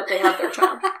soon, but they have their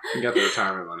child. You got the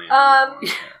retirement money.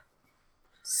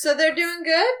 So they're doing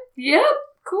good? Yep.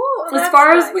 Cool. As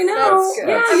far as we know. That's good.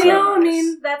 Yeah, That's you so know, I nice.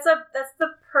 mean, That's the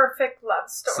perfect love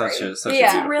story. Such Yeah.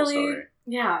 a beautiful really, story.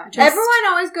 yeah. Just, Everyone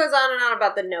always goes on and on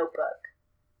about the Notebook.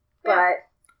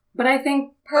 But I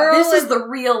think Pearl this is and- the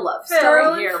real love Phil story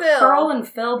and here. Phil. Pearl and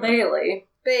Phil Bailey.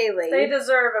 Bailey, They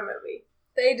deserve a movie.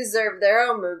 they deserve their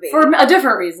own movie. For a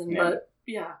different reason, Yeah. but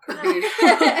yeah, could be.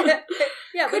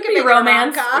 Yeah, Could we be make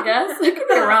romance, a rom-com. I guess. It could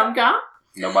be a rom-com.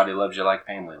 Nobody loves you like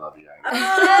family loves you. Oh,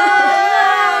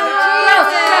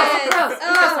 Gross.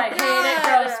 Oh, I hate it.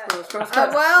 Gross.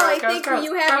 well, I think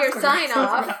you have your sign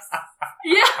off.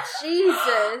 Yeah.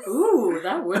 Jesus. Ooh,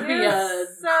 that would be a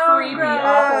so creepy, gross.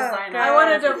 awful sign. I want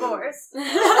a divorce.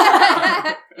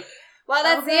 Well,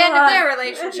 that's the end of their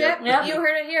relationship. Yep. You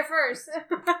heard it here first.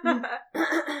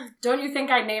 Don't you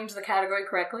think I named the category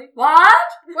correctly? What?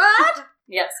 What?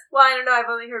 Yes. Well, I don't know. I've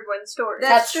only heard one story.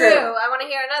 That's true. true. I want to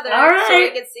hear another All right. so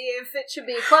we can see if it should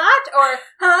be what or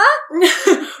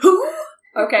huh? Who?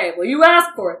 Okay, well, you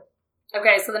asked for it.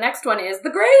 Okay, so the next one is the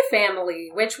Gray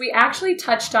family, which we actually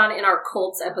touched on in our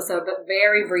cults episode, but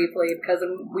very briefly, because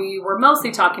we were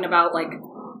mostly talking about, like,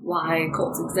 why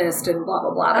cults exist and blah,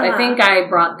 blah, blah. But I think I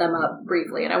brought them up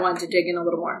briefly, and I wanted to dig in a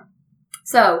little more.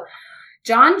 So,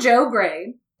 John Joe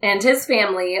Gray and his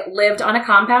family lived on a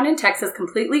compound in Texas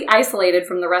completely isolated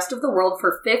from the rest of the world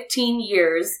for 15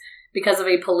 years because of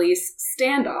a police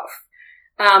standoff.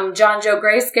 John Joe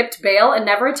Gray skipped bail and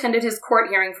never attended his court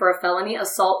hearing for a felony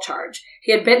assault charge.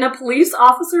 He had bitten a police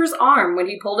officer's arm when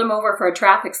he pulled him over for a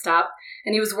traffic stop,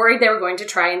 and he was worried they were going to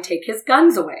try and take his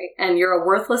guns away. And you're a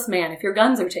worthless man if your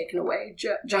guns are taken away,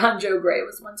 John Joe Gray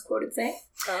was once quoted saying.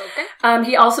 Okay.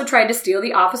 He also tried to steal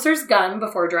the officer's gun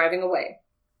before driving away.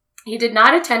 He did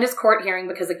not attend his court hearing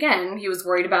because, again, he was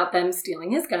worried about them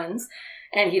stealing his guns,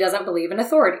 and he doesn't believe in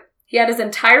authority. He had his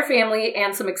entire family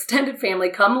and some extended family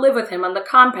come live with him on the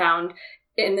compound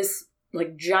in this,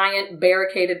 like, giant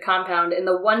barricaded compound in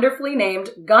the wonderfully named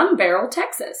Gun Barrel,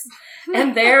 Texas.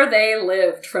 And there they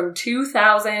lived from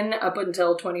 2000 up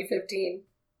until 2015.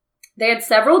 They had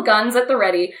several guns at the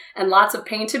ready and lots of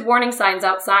painted warning signs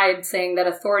outside saying that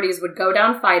authorities would go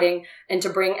down fighting and to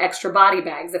bring extra body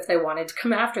bags if they wanted to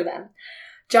come after them.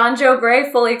 John Joe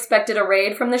Gray fully expected a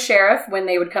raid from the sheriff when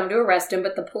they would come to arrest him,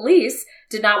 but the police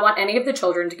did not want any of the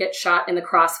children to get shot in the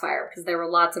crossfire because there were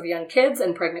lots of young kids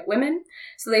and pregnant women,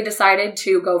 so they decided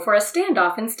to go for a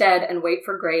standoff instead and wait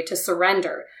for Gray to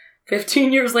surrender.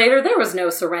 15 years later, there was no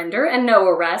surrender and no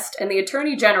arrest, and the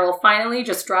Attorney General finally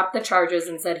just dropped the charges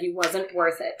and said he wasn't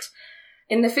worth it.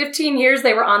 In the 15 years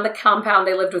they were on the compound,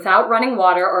 they lived without running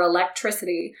water or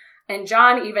electricity, and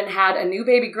John even had a new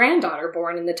baby granddaughter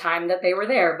born in the time that they were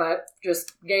there, but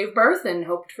just gave birth and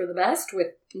hoped for the best with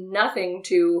nothing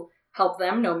to help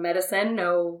them, no medicine,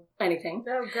 no anything.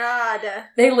 Oh, God.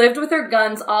 They lived with their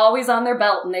guns always on their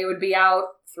belt, and they would be out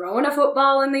throwing a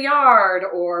football in the yard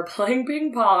or playing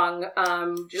ping pong,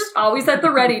 just always at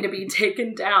the ready to be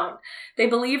taken down. They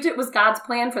believed it was God's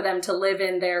plan for them to live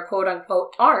in their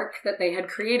quote-unquote ark that they had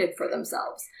created for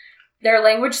themselves. Their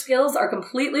language skills are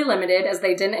completely limited as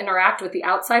they didn't interact with the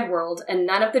outside world, and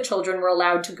none of the children were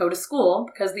allowed to go to school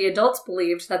because the adults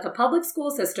believed that the public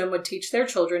school system would teach their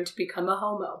children to become a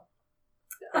homo.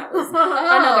 That was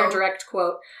another direct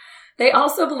quote. They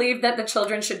also believed that the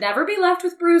children should never be left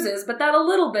with bruises, but that a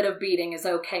little bit of beating is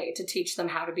okay to teach them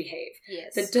how to behave.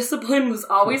 Yes. The discipline was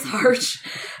always harsh,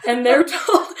 and they're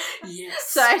told, yes.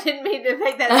 So I didn't mean to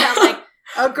make that sound like,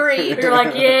 agreed. You're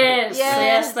like, yes,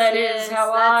 Yes, that yes, is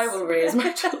how I will raise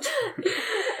my children.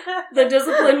 The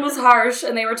discipline was harsh,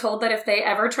 and they were told that if they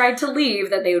ever tried to leave,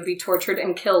 that they would be tortured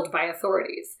and killed by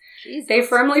authorities. Jesus. They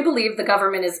firmly believe the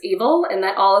government is evil and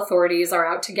that all authorities are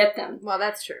out to get them. Well,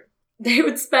 that's true. They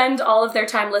would spend all of their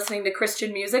time listening to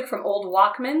Christian music from old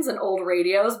Walkmans and old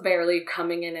radios barely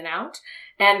coming in and out,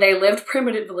 and they lived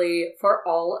primitively for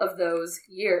all of those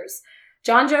years.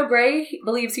 John Joe Gray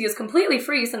believes he is completely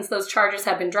free since those charges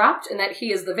have been dropped and that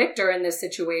he is the victor in this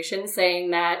situation,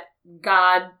 saying that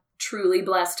God truly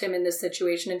blessed him in this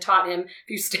situation and taught him if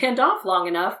you stand off long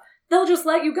enough, they'll just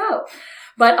let you go.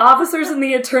 But officers and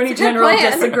the Attorney General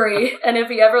disagree, and if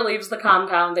he ever leaves the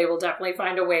compound, they will definitely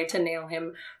find a way to nail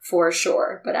him for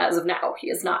sure. But as of now, he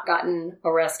has not gotten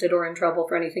arrested or in trouble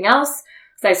for anything else.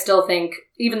 So I still think,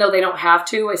 even though they don't have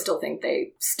to, I still think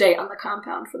they stay on the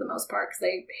compound for the most part because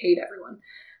they hate everyone.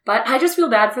 But I just feel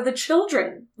bad for the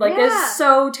children. Like, it's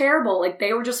so terrible. Like,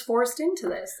 they were just forced into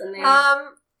this, and they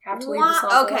have to leave this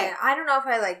all Okay, I don't know if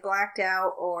I, blacked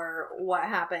out or what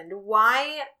happened.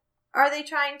 Why are they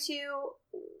trying to...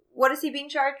 What is he being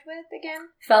charged with again?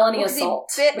 Felony assault.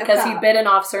 Because he bit an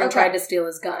officer and tried to steal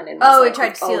his gun. And he tried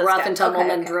to steal his gun. Rough and tumble and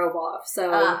then drove off.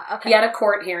 So he had a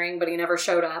court hearing, but he never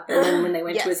showed up. And then when they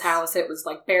went to his house, it was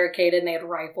barricaded and they had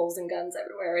rifles and guns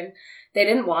everywhere. And they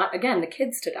didn't want, again, the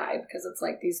kids to die because it's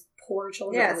these poor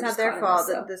children. Yeah, it's not their fault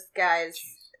that this guy's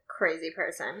crazy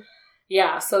person.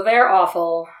 Yeah, so they're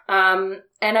awful. And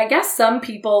I guess some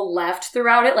people left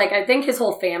throughout it. Like, I think his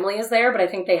whole family is there, but I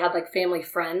think they had, like, family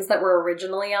friends that were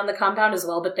originally on the compound as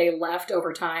well, but they left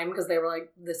over time because they were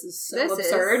like, this is so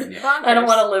absurd. I don't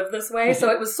want to live this way. So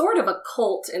it was sort of a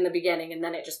cult in the beginning, and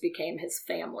then it just became his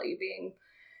family being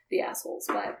the assholes.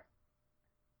 But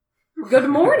good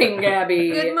morning,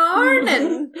 Gabby. Good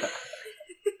morning.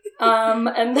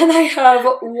 And then I have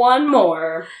one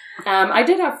more. I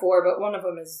did have 4, but one of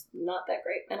them is not that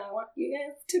great, and I want you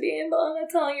guys to be able to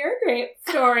tell your great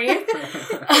story.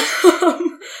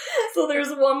 So there's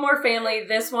one more family.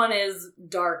 This one is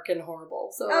dark and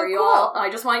horrible. So are you cool. all? I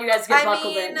just want you guys to get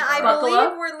buckled in. I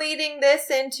believe we're leading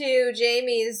this into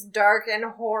Jamie's dark and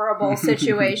horrible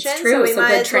situation. It's true, so we it's a might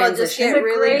good as well just transition. get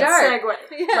really dark.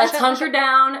 Let's hunker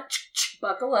down.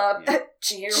 Buckle up.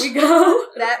 Here we go.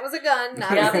 That was a gun,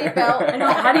 not Yep. a seatbelt. I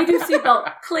know. How do you do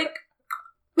seatbelt? Click.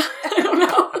 I don't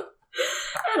know.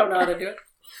 I don't know how to do it.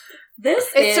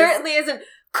 It certainly isn't.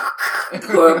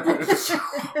 It's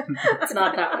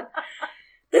not that one.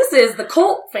 This is the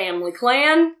Colt family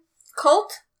clan.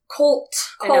 Colt? Colt.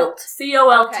 Colt.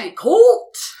 C-O-L-T. Okay.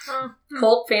 Colt.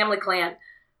 Colt family clan.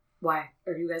 Why?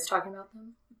 Are you guys talking about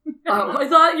them? Oh, I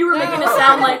thought you were making it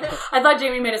sound like, I thought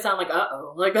Jamie made it sound like,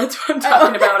 uh-oh. Like, that's what I'm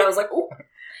talking about. I was like, oh.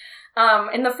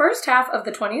 In the first half of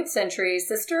the 20th century,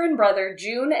 sister and brother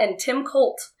June and Tim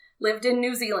Colt lived in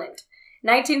New Zealand.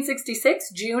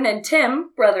 1966, June and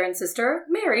Tim, brother and sister,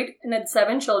 married and had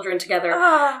 7 children together.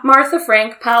 Martha,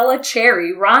 Frank, Paula,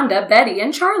 Cherry, Rhonda, Betty,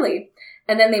 and Charlie.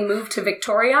 And then they moved to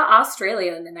Victoria,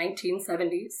 Australia in the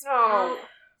 1970s. Oh.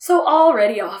 So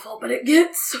already awful, but it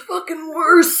gets fucking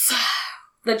worse.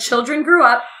 The children grew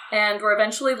up and were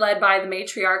eventually led by the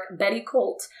matriarch Betty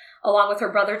Colt, along with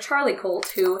her brother Charlie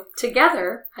Colt, who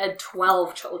together had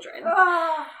 12 children.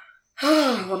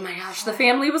 Oh my gosh. The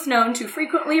family was known to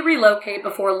frequently relocate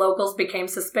before locals became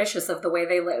suspicious of the way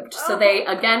they lived. So they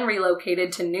again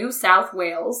relocated to New South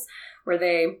Wales, where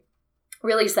they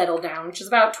really settled down, which is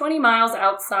about 20 miles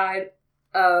outside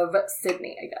of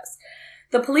Sydney, I guess.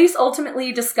 The police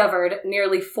ultimately discovered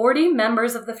nearly 40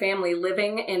 members of the family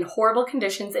living in horrible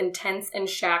conditions in tents and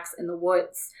shacks in the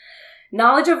woods.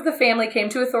 Knowledge of the family came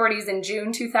to authorities in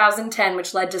June 2010,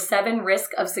 which led to 7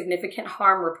 risk of significant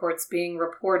harm reports being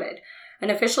reported. An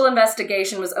official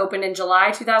investigation was opened in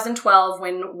July 2012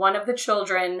 when one of the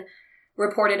children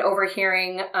reported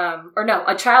overhearing,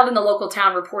 a child in the local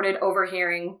town reported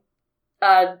overhearing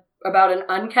about an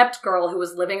unkept girl who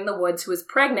was living in the woods who was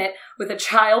pregnant with a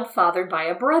child fathered by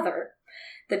a brother.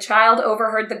 The child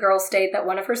overheard the girl state that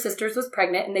one of her sisters was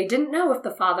pregnant, and they didn't know if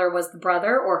the father was the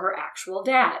brother or her actual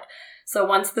dad. So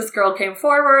once this girl came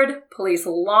forward, police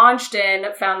launched in,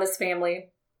 found this family,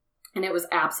 and it was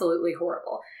absolutely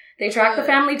horrible. They tracked the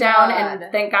family down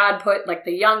and, thank God, put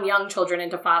the young children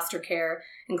into foster care,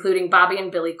 including Bobby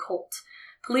and Billy Colt.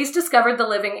 Police discovered the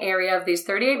living area of these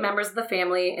 38 members of the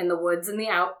family in the woods in the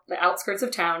outskirts of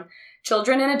town.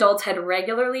 Children and adults had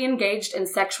regularly engaged in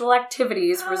sexual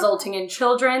activities, resulting in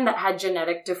children that had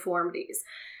genetic deformities.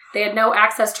 They had no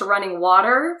access to running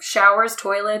water, showers,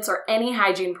 toilets, or any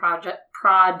hygiene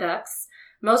products.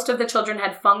 Most of the children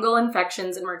had fungal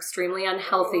infections and were extremely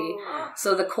unhealthy,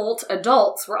 so the Colt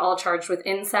adults were all charged with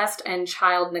incest and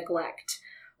child neglect.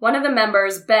 One of the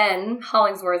members, Ben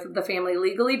Hollingsworth of the family,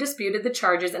 legally disputed the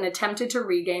charges and attempted to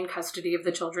regain custody of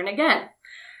the children again.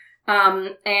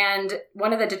 And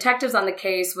one of the detectives on the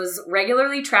case was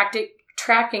regularly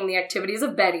tracking the activities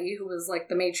of Betty, who was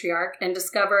the matriarch, and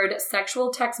discovered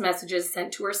sexual text messages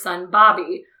sent to her son,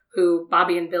 Bobby, who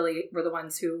Bobby and Billy were the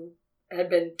ones who had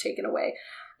been taken away.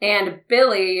 And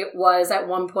Billy was at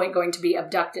one point going to be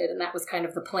abducted, and that was kind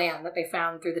of the plan that they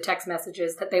found through the text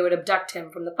messages, that they would abduct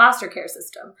him from the foster care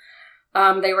system.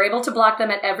 They were able to block them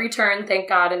at every turn, thank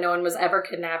God, and no one was ever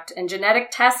kidnapped. And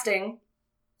genetic testing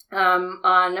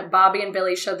on Bobby and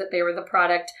Billy showed that they were the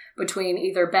product between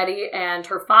either Betty and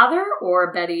her father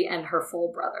or Betty and her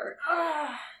full brother.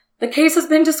 The case has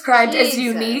been described as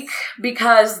unique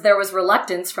because there was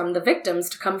reluctance from the victims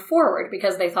to come forward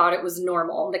because they thought it was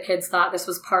normal. The kids thought this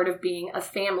was part of being a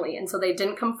family, and so they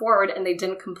didn't come forward and they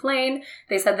didn't complain.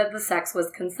 They said that the sex was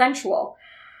consensual.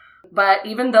 But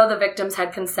even though the victims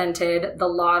had consented, the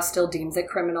law still deems it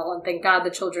criminal, and thank God the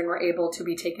children were able to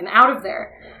be taken out of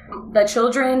there. The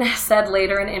children said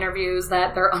later in interviews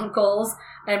that their uncles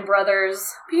and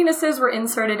brothers' penises were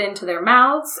inserted into their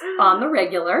mouths on the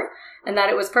regular, and that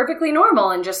it was perfectly normal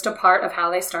and just a part of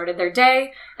how they started their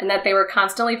day, and that they were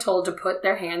constantly told to put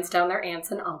their hands down their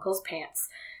aunts' and uncles' pants.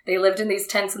 They lived in these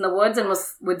tents in the woods and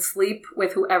would sleep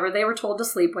with whoever they were told to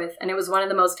sleep with, and it was one of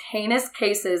the most heinous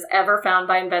cases ever found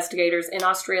by investigators in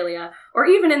Australia, or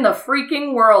even in the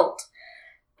freaking world.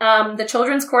 The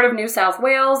Children's Court of New South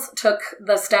Wales took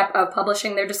the step of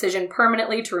publishing their decision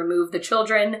permanently to remove the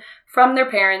children from their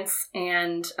parents,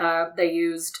 and they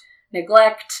used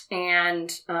neglect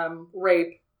and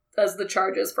rape as the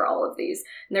charges for all of these.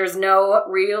 And there's no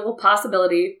real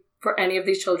possibility for any of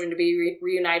these children to be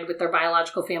reunited with their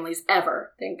biological families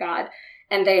ever, thank God.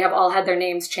 And they have all had their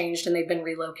names changed, and they've been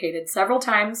relocated several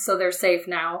times, so they're safe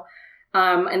now.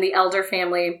 And the Elder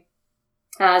family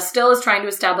still is trying to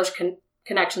establish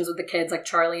connections with the kids, like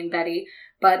Charlie and Betty,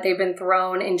 but they've been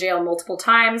thrown in jail multiple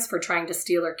times for trying to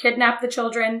steal or kidnap the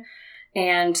children,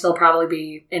 and they'll probably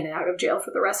be in and out of jail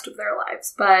for the rest of their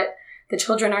lives. But the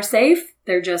children are safe.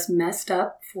 They're just messed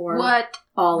up for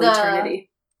all eternity.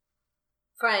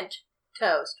 French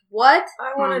toast. What?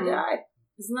 I want to die.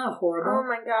 Isn't that horrible? Oh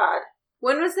my god.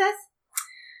 When was this?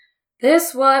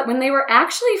 When they were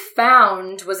actually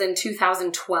found was in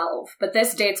 2012, but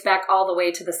this dates back all the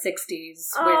way to the 60s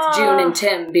with June and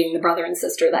Tim being the brother and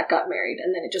sister that got married,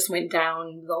 and then it just went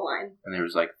down the line. And there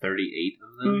was like 38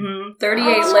 of them? Mm-hmm.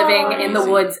 38 living in the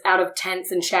woods out of tents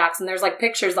and shacks, and there's like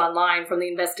pictures online from the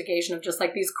investigation of just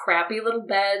like these crappy little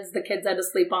beds the kids had to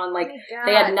sleep on, like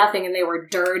they had nothing and they were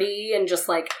dirty and just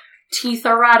like teeth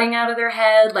are rotting out of their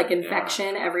head, like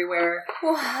infection everywhere.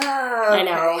 Whoa, I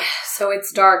know. So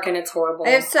it's dark and it's horrible.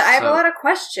 I have a lot of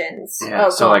questions. Yeah,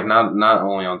 so like not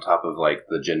only on top of like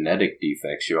the genetic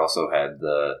defects, you also had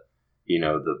the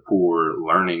poor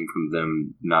learning from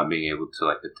them not being able to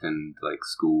like attend like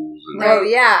schools and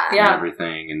and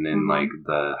everything, and then like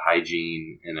the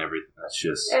hygiene and everything. That's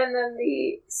just and then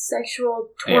the sexual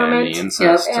torment and the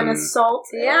incest and assault.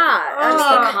 Just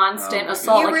the constant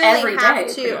assault, you like really every have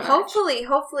day. to.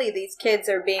 Hopefully, these kids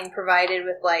are being provided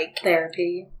with like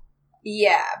therapy.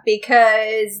 Yeah,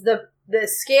 because the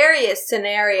scariest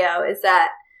scenario is that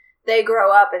they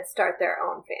grow up and start their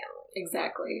own family.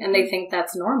 Exactly. And they think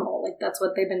that's normal. Like, that's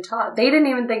what they've been taught. They didn't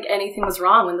even think anything was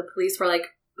wrong when the police were like,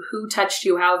 who touched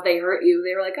you? How have they hurt you?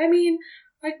 They were like, I mean,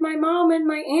 like, my mom and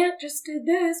my aunt just did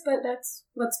this, but that's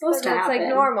what's supposed to happen. It's like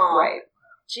normal. Right.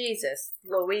 Jesus,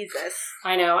 Louises.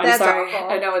 I know, I'm That's sorry. awful.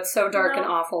 I know, it's so dark and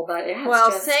awful, but it's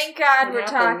just thank God we're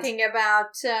happened. talking about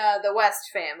the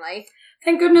West family.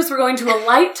 Thank goodness we're going to a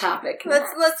light topic.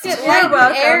 Let's get You're light and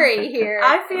welcome. airy here.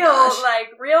 I feel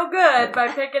like real good by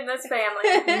picking this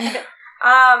family.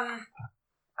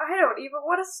 I don't even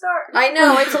want to start. I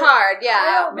know, it's hard,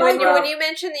 yeah. Well, when you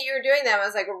mentioned that you were doing that, I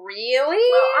was like, really?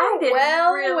 Well, I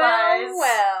didn't realize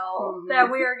well.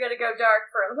 that we are going to go dark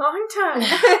for a long time.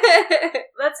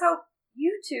 Let's hope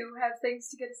you two have things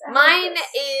to get us out Mine of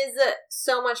this. is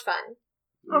so much fun.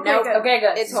 Okay, Nope. good. Okay,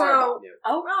 good. It's So- horrible.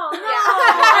 Oh, no.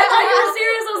 I thought you were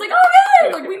serious. I was like, oh,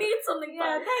 good. Like, we need something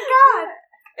Yeah, fun. thank God.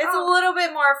 It's a little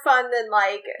bit more fun than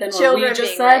like Than what children we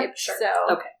just being said? raped. Sure.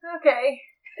 So Okay. Okay.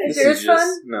 Is This yours is fun?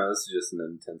 this is just an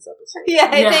intense episode. yeah,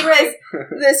 I Yeah. think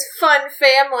this fun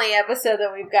family episode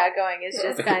that we've got going is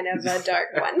just kind of a dark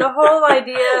one. The whole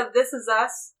idea of This Is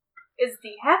Us is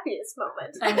the happiest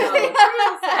moment. I know.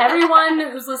 Everyone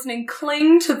who's listening,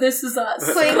 cling to This Is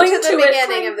Us. Cling to the it.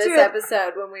 beginning of this to it.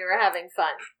 episode when we were having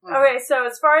fun. Okay, so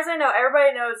as far as I know,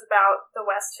 everybody knows about the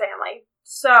West family.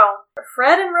 So,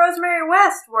 Fred and Rosemary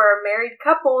West were a married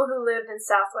couple who lived in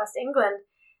southwest England.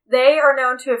 They are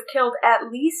known to have killed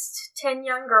at least 10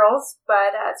 young girls,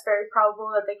 but it's very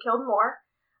probable that they killed more.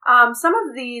 Some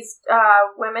of these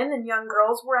women and young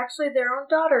girls were actually their own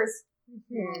daughters.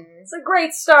 Mm-hmm. It's a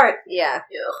great start. Yeah,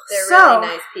 they're So- really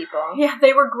nice people. Yeah,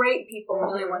 they were great people.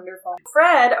 Really wonderful.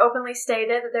 Fred openly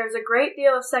stated that there was a great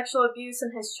deal of sexual abuse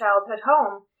in his childhood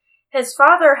home. His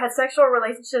father had sexual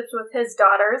relationships with his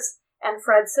daughters and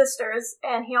Fred's sisters,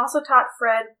 and he also taught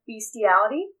Fred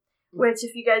bestiality, which,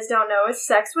 if you guys don't know, is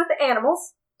sex with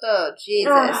animals. Oh,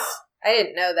 Jesus. Ugh. I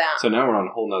didn't know that. So now we're on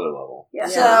a whole nother level. Yeah.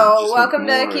 So, Just welcome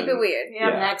to more Keep It Weird.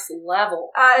 Yeah. Next level.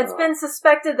 It's been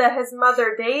suspected that his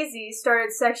mother, Daisy,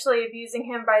 started sexually abusing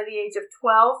him by the age of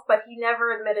 12, but he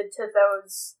never admitted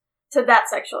to that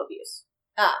sexual abuse.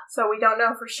 So we don't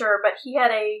know for sure, but he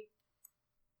had a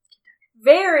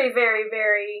very, very,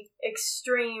 very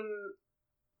extreme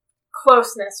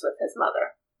closeness with his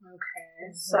mother.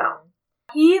 Okay. So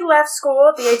he left school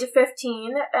at the age of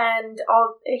 15, and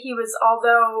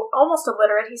although almost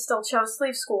illiterate, he still chose to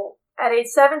leave school. At age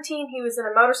 17, he was in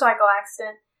a motorcycle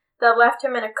accident that left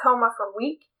him in a coma for a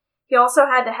week. He also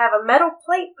had to have a metal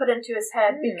plate put into his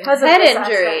head because of head this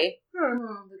injury.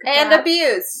 And accident.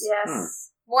 abuse. Yes.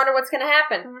 Wonder what's going to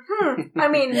happen. I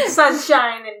mean,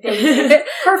 sunshine and daisy.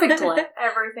 Perfect life.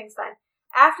 Everything's fine.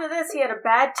 After this, he had a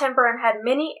bad temper and had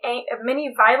many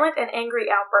violent and angry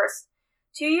outbursts.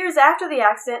 2 years after the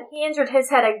accident, he injured his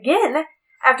head again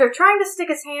after trying to stick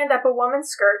his hand up a woman's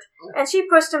skirt, and she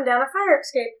pushed him down a fire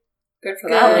escape. Good for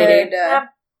that lady. Yep.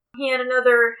 He had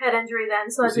another head injury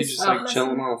then, so Was he just like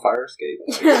chilling on a fire escape?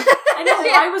 I know.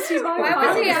 Why was he Why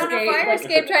was he on a fire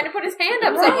escape trying to put his hand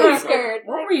up someone's skirt?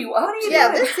 What were you up to?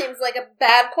 Yeah, this seems like a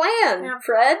bad plan,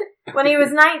 Fred. When he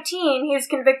was 19, he was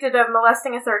convicted of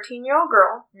molesting a 13-year-old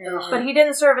girl, Ugh. but he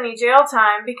didn't serve any jail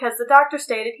time because the doctor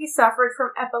stated he suffered from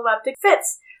epileptic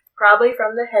fits, probably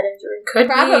from the head injury. Could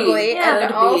Probably, be. and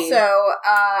Could also, be.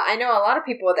 I know a lot of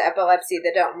people with epilepsy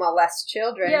that don't molest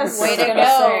children. Yes. Way to I was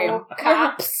gonna go, say.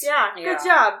 cops. Yeah, Yeah. good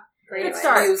job. Great Good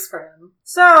start. news for him.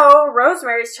 So,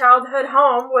 Rosemary's childhood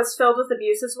home was filled with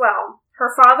abuse as well.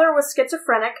 Her father was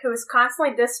schizophrenic, who was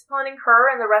constantly disciplining her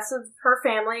and the rest of her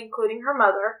family, including her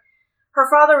mother. Her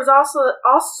father was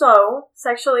also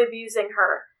sexually abusing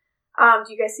her.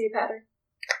 Do you guys see a pattern?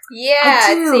 Yeah,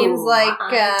 I it do. seems like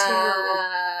I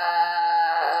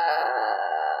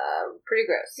pretty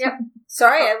gross. Yep.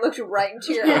 Sorry, I looked right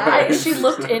into your eyes. She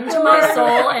looked into my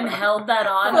soul and held that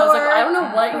on. I was like, I don't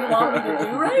know what you want me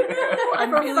to do right now. I'm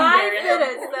For feeling 5 very-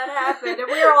 minutes that happened, and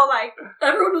we were all like,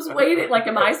 Everyone was waiting. Like,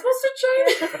 am I supposed to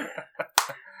change?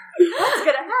 what's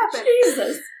gonna happen?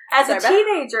 Jesus. As Sorry a about-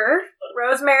 teenager,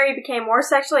 Rosemary became more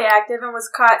sexually active and was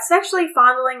caught sexually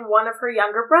fondling one of her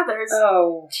younger brothers.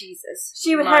 Oh. Jesus.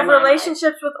 She would My. have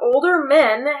relationships with older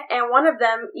men, and one of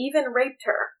them even raped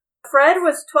her. Fred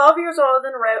was 12 years older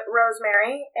than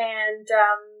Rosemary, and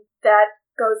that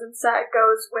goes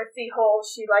with the whole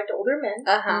she liked older men.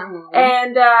 Uh-huh. Mhm.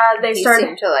 And they He started...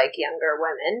 seemed to like younger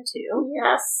women, too.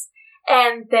 Yes.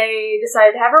 And they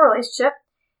decided to have a relationship.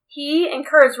 He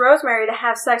encouraged Rosemary to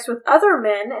have sex with other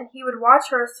men, and he would watch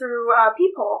her through a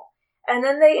peephole. And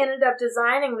then they ended up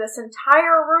designing this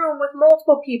entire room with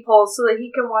multiple peepholes so that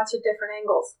he can watch at different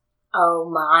angles. Oh,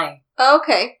 my.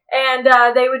 Okay. And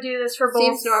they would do this for both...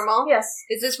 Seems normal. Yes.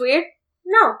 Is this weird,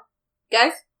 No.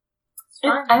 guys? It's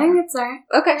fine. I think it's alright.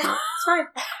 Okay. It's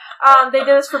fine. They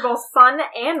did this for both fun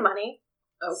and money.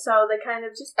 Oh. So they kind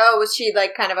of just... Oh, was she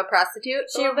like kind of a prostitute? a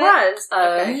She little bit? was.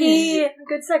 Okay.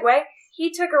 Good segue.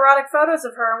 He took erotic photos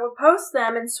of her and would post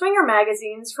them in swinger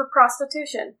magazines for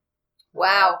prostitution.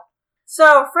 Wow.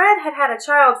 So Fred had a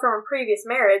child from a previous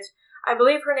marriage. I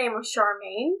believe her name was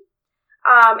Charmaine.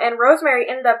 And Rosemary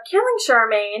ended up killing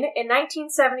Charmaine in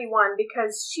 1971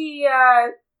 because she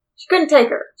couldn't take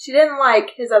her. She didn't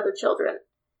like his other children.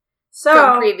 So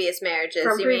From previous marriages,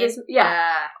 from you previous- mean?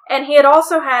 yeah. And he had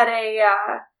also had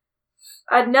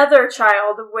another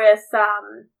child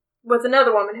with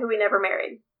another woman who he never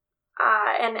married.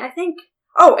 And I think...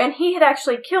 Oh, and he had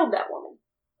actually killed that woman.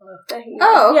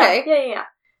 Oh, okay. Yeah.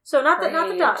 So not the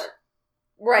Right. daughter.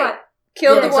 Right. But,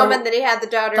 Killed Yeah, the so- woman that he had the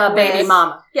daughter The with. baby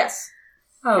mama. yes.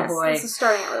 Oh, Yes, boy. This is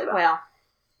starting out really well. Well,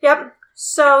 Yep.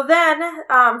 So then,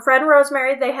 Fred and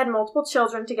Rosemary, they had multiple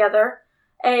children together.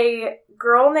 A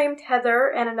girl named Heather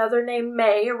and another named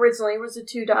May originally was the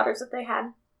 2 daughters that they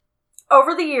had.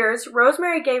 Over the years,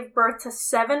 Rosemary gave birth to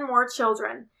 7 more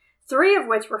children, 3 of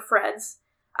which were Fred's.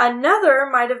 Another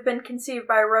might have been conceived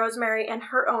by Rosemary and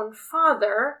her own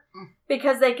father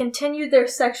because they continued their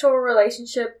sexual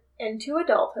relationship into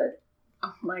adulthood.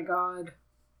 Oh, my God.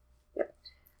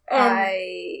 And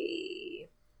I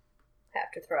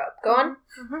have to throw up. Go on.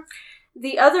 Mhm.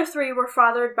 The other 3 were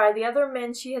fathered by the other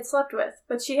men she had slept with,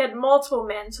 but she had multiple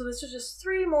men, so this was just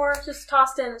 3 more just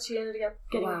tossed in that she ended up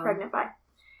getting Wow. pregnant by.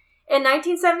 In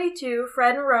 1972,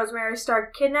 Fred and Rosemary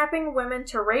started kidnapping women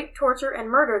to rape, torture, and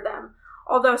murder them.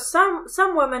 Although some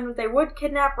women, they would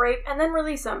kidnap, rape, and then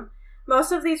release them.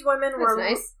 Most of these women That's were...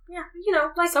 nice. Yeah,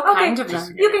 like, So okay, kind of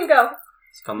them. you can go.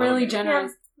 It's fun Really little-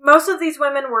 generous. Most of these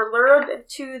women were lured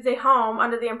to the home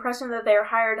under the impression that they were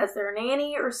hired as their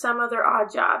nanny or some other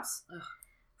odd jobs. Ugh.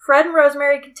 Fred and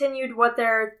Rosemary continued what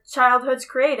their childhoods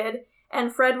created,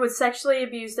 and Fred would sexually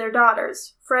abuse their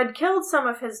daughters. Fred killed some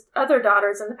of his other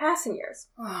daughters in the passing years.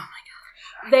 Oh,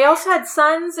 my They also had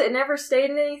sons. It never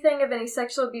stated anything of any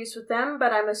sexual abuse with them,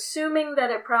 but I'm assuming that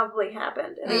it probably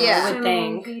happened. And I'm Yeah. I would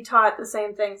assuming think. he taught the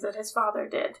same things that his father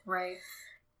did. Right.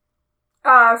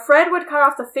 Fred would cut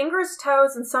off the fingers,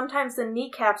 toes, and sometimes the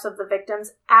kneecaps of the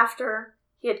victims after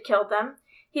he had killed them.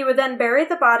 He would then bury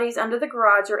the bodies under the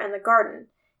garage or in the garden.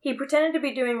 He pretended to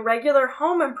be doing regular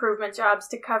home improvement jobs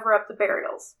to cover up the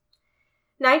burials.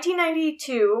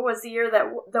 1992 was the year that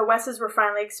the Wesses were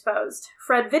finally exposed.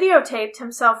 Fred videotaped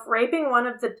himself raping one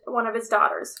of his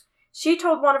daughters. She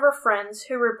told one of her friends,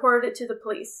 who reported it to the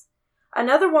police.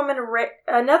 Another woman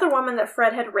that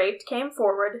Fred had raped came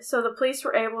forward, so the police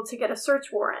were able to get a search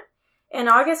warrant. In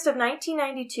August of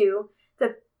 1992,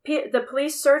 the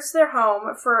police searched their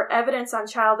home for evidence on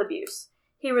child abuse.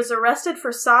 He was arrested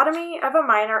for sodomy of a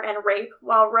minor and rape,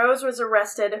 while Rose was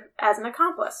arrested as an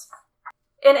accomplice.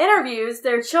 In interviews,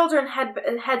 their children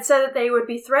had said that they would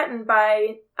be threatened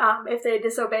by, if they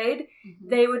disobeyed,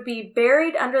 they would be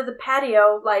buried under the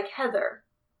patio like Heather,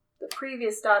 the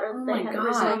previous daughter that they had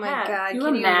originally Oh my had. god, You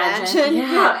can you imagine? imagine?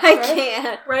 Yeah. I Right?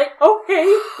 can't. Right?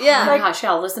 Okay. Yeah. Oh my gosh,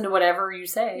 I'll listen to whatever you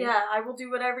say. Yeah, I will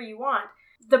do whatever you want.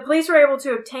 The police were able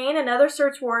to obtain another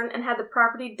search warrant and had the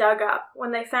property dug up.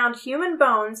 When they found human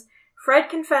bones, Fred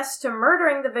confessed to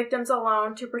murdering the victims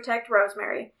alone to protect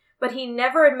Rosemary, but he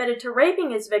never admitted to raping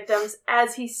his victims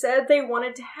as he said they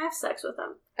wanted to have sex with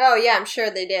him. Oh yeah, I'm sure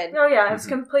they did. Oh yeah, it's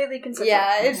completely consistent.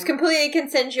 Yeah, it's completely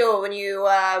consensual when you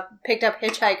picked up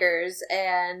hitchhikers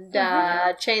and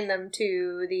chained them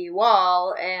to the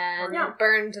wall and Yeah.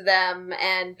 burned them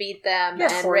and beat them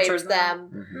Yes. and Tortured raped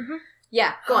them. Mhm.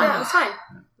 Yeah, go on. Yeah, it's fine.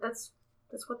 That's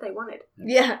what they wanted.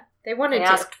 Yeah, they wanted They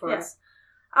to. asked for Yes.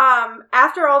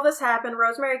 After all this happened,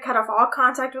 Rosemary cut off all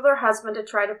contact with her husband to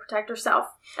try to protect herself.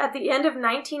 At the end of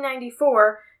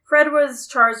 1994, Fred was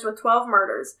charged with 12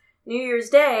 murders. New Year's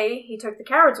Day, he took the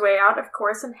coward's way out, of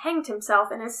course, and hanged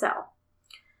himself in his cell.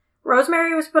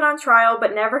 Rosemary was put on trial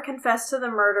but never confessed to the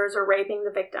murders or raping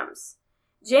the victims.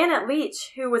 Janet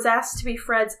Leach, who was asked to be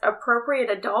Fred's appropriate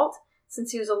adult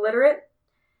since he was illiterate,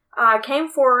 came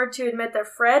forward to admit that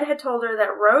Fred had told her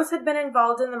that Rose had been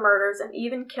involved in the murders and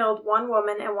even killed one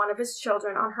woman and one of his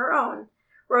children on her own.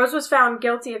 Rose was found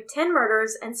guilty of 10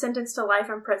 murders and sentenced to life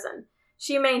in prison.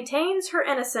 She maintains her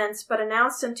innocence, but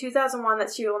announced in 2001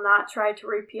 that she will not try to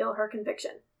repeal her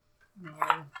conviction.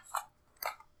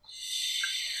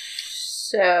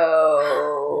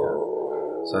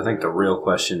 So So I think the real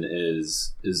question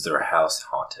is their house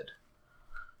haunted?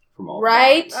 From all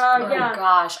right? Oh my Yeah.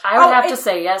 gosh. I would have to it's-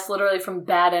 say yes, literally from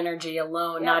bad energy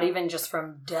alone, Yeah. not even just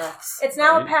from deaths. It's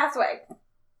now Right. a pathway.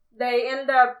 They end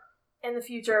up in the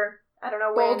future, I don't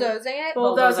know when, Bulldozing it?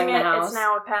 bulldozing Bulldozing it. the house. It's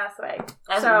now a pathway.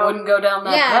 I So- wouldn't go down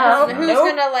that Yeah, path. 'cause who's Nope.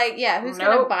 who's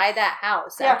gonna Nope. buy that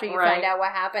house Yeah, after you right. find out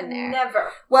what happened there?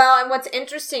 Never. Well, and what's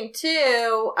interesting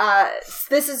too,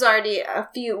 this is already a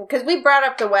few, because we brought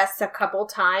up the West a couple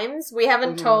times. We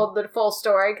haven't Mhm. told the full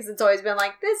story because it's always been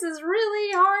like, this is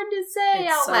really hard to say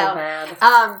It's out so loud.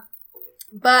 bad.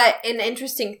 But an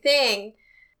interesting thing,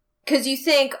 because you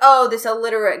think, oh, this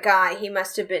illiterate guy, he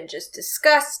must have been just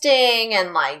disgusting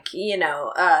and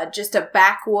just a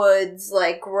backwoods,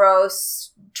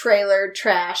 gross trailer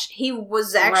trash. He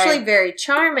was actually Right. very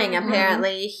charming, Mhm.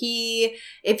 apparently.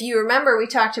 If you remember, we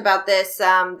talked about this,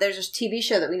 there's a TV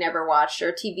show that we never watched, or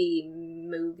a TV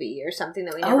movie or something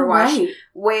that we never watched, right.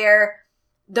 where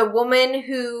the woman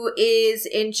who is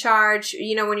in charge,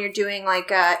 when you're doing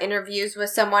interviews with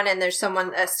someone and there's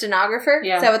a stenographer,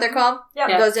 Yeah. is that what they're called?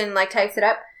 Yep. Who goes in and types it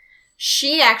up.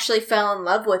 She actually fell in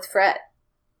love with Fred.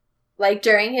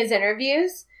 During his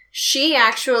interviews, she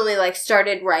actually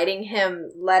started writing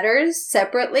him letters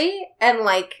separately and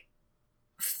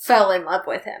fell in love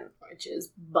with him, Which is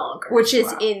bonkers. which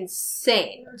is Wow.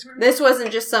 insane. This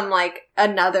wasn't just some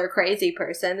another crazy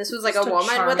person. This was Just a a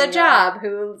woman with a charming job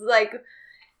who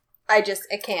I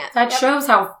can't. That shows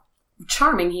how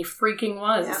charming he freaking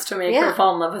was to make Yeah. her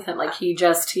fall in love with him.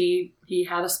 He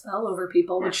had a spell over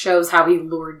people, which shows how he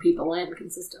lured people in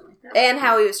consistently. And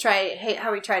how he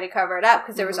tried to cover it up,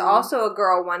 because there was Mhm. also a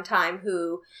girl one time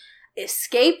who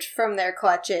escaped from their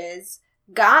clutches,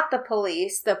 got the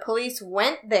police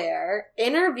went there,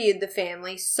 interviewed the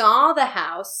family, saw the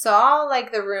house, saw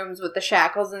the rooms with the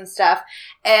shackles and stuff,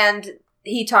 and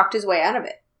he talked his way out of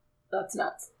it. That's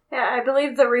nuts. Yeah, I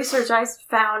believe the research I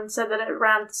found said that at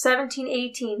around 17,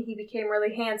 18, he became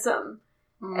really handsome.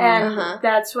 And Uh-huh.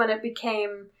 that's when it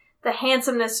became, the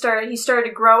handsomeness he started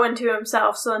to grow into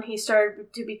himself, so then he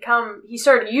started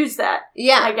to use that,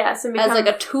 Yeah, I guess, and as become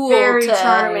a tool very to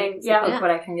charming. It's Yeah. like what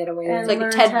I can get away And with. It's like a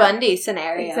learned Ted how- Bundy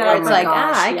scenario, Exactly. where it's Oh my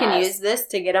gosh, I can yes. use this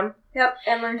to get him. Yep,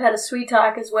 and learned how to sweet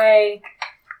talk his way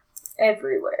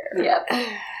everywhere. Yep.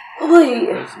 Oy.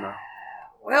 Charisma.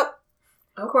 Well,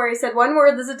 Corey said one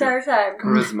word this entire time.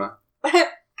 Charisma.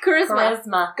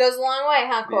 charisma goes a long way,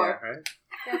 huh, Cor?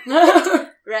 Yeah, right?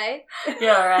 Right?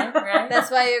 Yeah, right. That's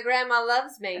why your grandma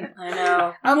loves me. I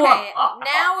know. Okay,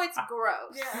 now it's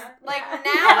gross. Yeah. Now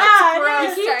Yeah,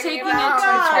 it's gross you keep talking taking about it too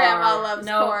how far. grandma loves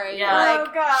No, Corey. yeah.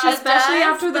 Oh, God. she Especially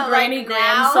does, after the but, granny now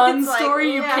grandson it's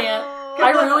story, you yeah. can't.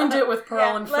 I ruined it with Pearl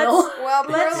Yeah, and let's- Phil. Well,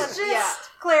 Let's Pearl, just yeah.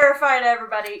 clarify to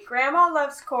everybody, Grandma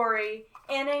loves Corey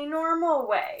in a normal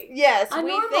way. Yes, A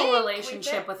we normal think.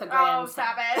 relationship with a Oh, grandson.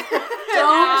 stop it.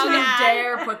 Don't you Yeah.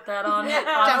 dare put that on, No.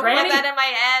 on Don't Granny. put that in my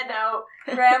head. No,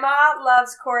 Grandma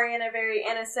loves Corey in a very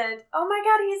innocent, oh my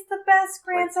god, he's the best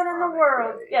grandson in the Platonic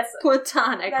world. way. Yes.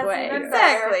 Platonic That's way. even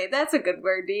Exactly. That's a good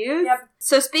word to use. Yep.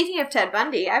 So speaking of Ted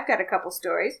Bundy, I've got a couple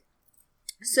stories.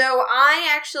 So I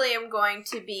actually am going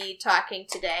to be talking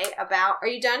today about... Are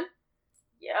you done?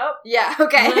 Yep. Yeah,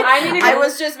 okay. I need to I go-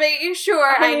 was just making sure.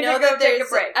 I I need know to go that take a there's...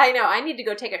 break. I know. I need to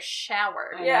go take a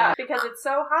shower. Yeah, because it's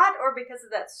so hot or because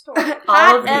of that story? All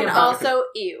Hot of the and above. also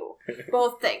ew.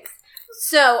 Both things.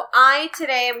 So I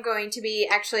today am going to be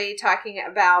actually talking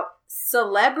about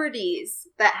celebrities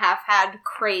that have had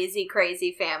crazy,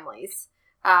 crazy families,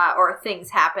 or things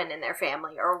happen in their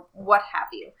family, or what have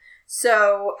you.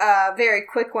 So a very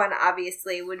quick one,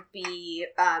 obviously, would be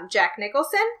Jack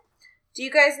Nicholson. Do you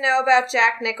guys know about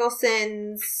Jack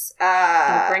Nicholson's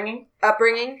upbringing?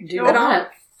 Do at all?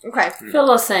 not. Okay. Fill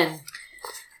us in.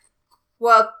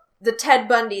 Well, the Ted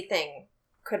Bundy thing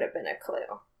could have been a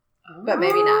clue, but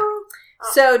maybe not.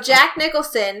 So Jack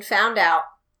Nicholson found out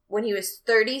when he was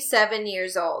 37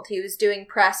 years old, he was doing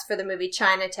press for the movie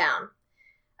Chinatown,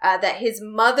 that his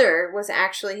mother was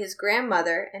actually his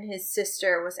grandmother and his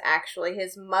sister was actually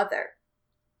his mother.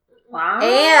 Wow.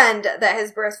 And that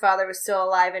his birth father was still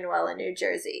alive and well in New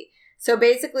Jersey. So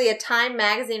basically, a Time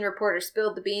magazine reporter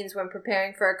spilled the beans when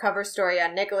preparing for a cover story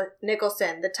on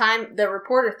Nicholson. The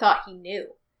reporter thought he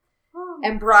knew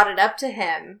and brought it up to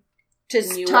him to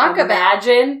Can you talk about.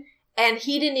 imagine? And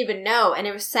he didn't even know. And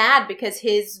it was sad because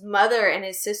his mother and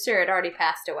his sister had already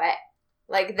passed away.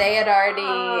 Like, they had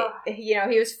already,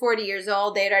 he was 40 years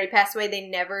old. They had already passed away. They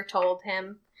never told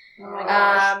him. Oh my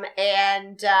gosh.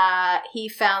 And he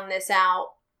found this out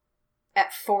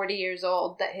at 40 years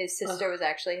old that his sister was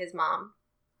actually his mom.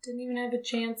 Didn't even have a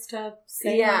chance to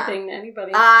say Yeah. anything to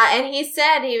anybody. And he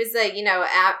said, he was like,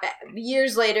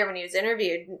 years later when he was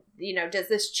interviewed, does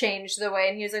this change the way?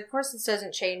 And he was like, of course this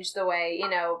doesn't change the way,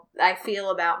 I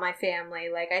feel about my family.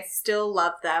 Like, I still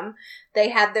love them. They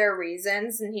had their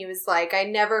reasons. And he was like, I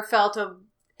never felt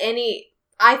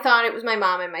I thought it was my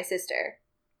mom and my sister.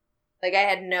 Like, I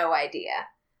had no idea.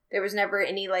 There was never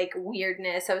any, like,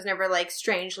 weirdness. I was never, like,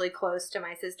 strangely close to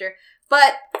my sister.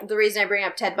 But the reason I bring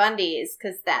up Ted Bundy is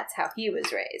because that's how he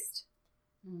was raised.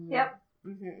 Yep.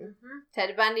 Mm-hmm.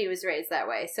 Ted Bundy was raised that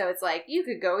way. So it's like, you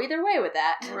could go either way with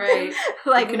that. Right.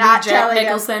 Like, It could not be Jack telling him.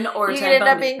 Nicholson or You Ted could end up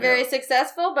Bundy. being very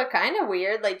successful, but kind of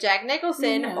weird, like Jack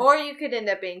Nicholson, Yeah. or you could end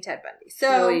up being Ted Bundy.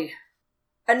 So... Really.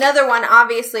 Another one,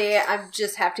 obviously, I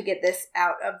just have to get this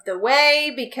out of the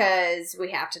way because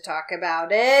we have to talk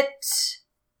about it.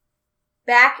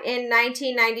 Back in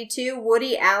 1992,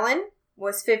 Woody Allen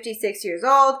was 56 years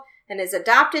old, and his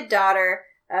adopted daughter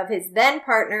of his then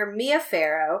partner, Mia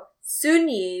Farrow, Sun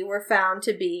Yi, were found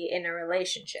to be in a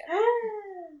relationship.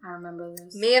 I remember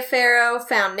this. Mia Farrow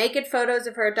found naked photos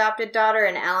of her adopted daughter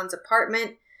in Allen's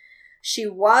apartment. She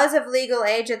was of legal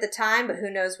age at the time, but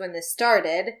who knows when this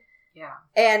started. Yeah.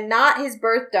 And not his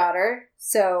birth daughter,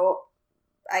 so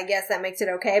I guess that makes it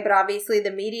okay. But obviously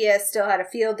the media still had a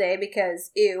field day because,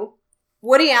 ew.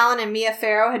 Woody Allen and Mia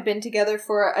Farrow had been together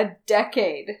for a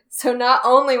decade. So not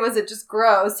only was it just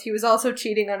gross, he was also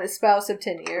cheating on his spouse of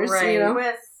 10 years. Right.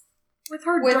 With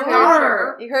her With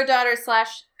daughter. her daughter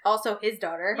 / also his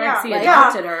daughter. Right, Yeah. so he Like,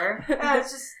 adopted her.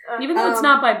 It's just Even though it's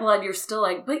not by blood, you're still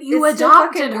like, but you It's still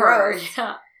adopted fucking her. gross.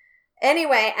 Yeah.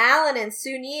 Anyway, Allen and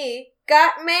Sun Yi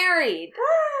got married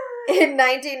in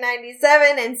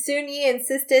 1997, and Sun Yi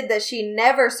insisted that she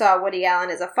never saw Woody Allen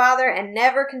as a father and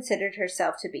never considered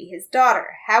herself to be his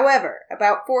daughter. However,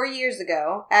 about 4 years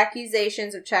ago,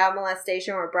 accusations of child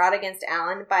molestation were brought against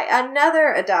Allen by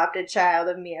another adopted child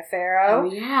of Mia Farrow,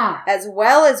 Oh, yeah. as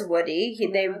well as Woody.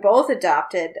 They both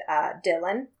adopted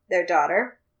Dylan, their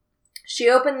daughter. She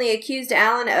openly accused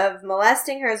Allen of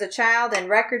molesting her as a child, and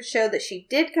records show that she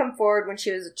did come forward when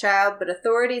she was a child, but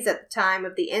authorities at the time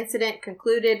of the incident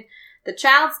concluded the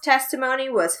child's testimony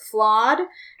was flawed,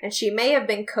 and she may have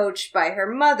been coached by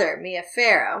her mother, Mia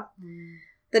Farrow.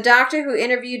 The doctor who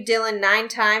interviewed Dylan 9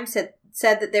 times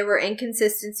said that there were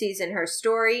inconsistencies in her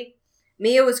story.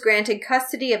 Mia was granted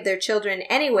custody of their children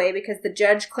anyway because the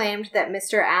judge claimed that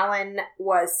Mr. Allen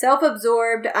was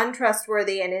self-absorbed,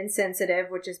 untrustworthy, and insensitive,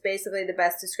 which is basically the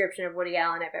best description of Woody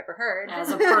Allen I've ever heard.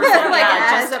 As a person. Like, yeah,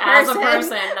 as just a as a person.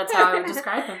 person. That's how I would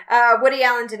describe him. Woody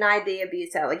Allen denied the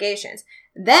abuse allegations.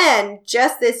 Then,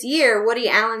 just this year, Woody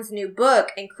Allen's new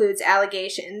book includes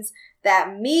allegations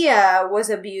that Mia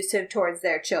was abusive towards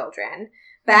their children.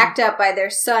 backed up by their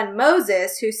son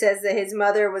Moses, who says that his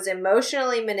mother was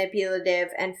emotionally manipulative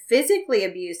and physically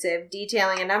abusive,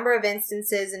 detailing a number of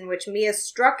instances in which Mia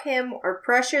struck him or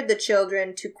pressured the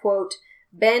children to, quote,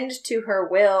 bend to her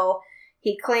will.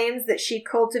 He claims that she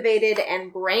cultivated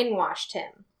and brainwashed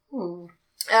him.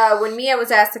 When Mia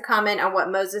was asked to comment on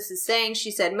what Moses is saying,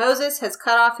 she said, Moses has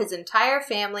cut off his entire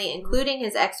family, including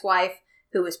his ex-wife,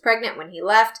 who was pregnant when he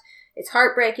left. It's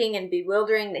heartbreaking and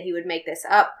bewildering that he would make this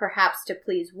up, perhaps to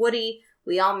please Woody.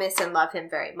 We all miss and love him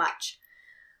very much.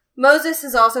 Moses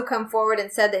has also come forward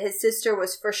and said that his sister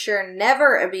was for sure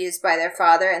never abused by their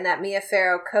father and that Mia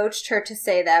Farrow coached her to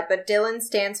say that, but Dylan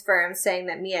stands firm, saying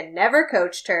that Mia never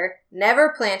coached her,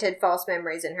 never planted false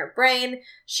memories in her brain.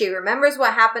 She remembers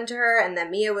what happened to her and that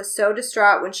Mia was so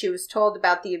distraught when she was told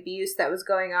about the abuse that was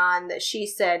going on that she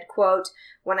said, quote,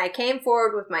 when I came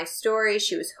forward with my story,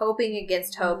 she was hoping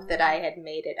against hope that I had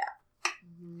made it up.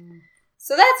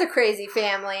 So that's a crazy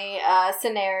family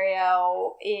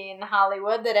scenario in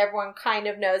Hollywood that everyone kind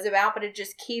of knows about, but it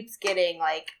just keeps getting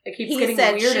like It keeps he getting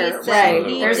said, weirder. she said, Right.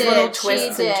 he There's did, little she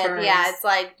twists and did. turns. Yeah, it's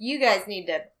like you guys need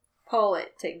to pull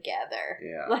it together.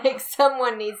 Yeah. Like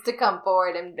someone needs to come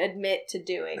forward and admit to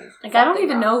doing. Like, I don't something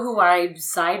even wrong. know who I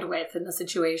side with in the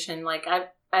situation. Like,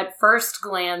 at first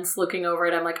glance, looking over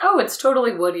it, I'm like, oh, it's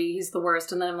totally Woody. He's the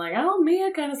worst. And then I'm like, oh,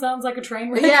 Mia kind of sounds like a train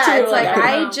wreck, Yeah, too. it's like I don't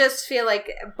I know. just feel like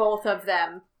both of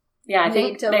them. Yeah, I need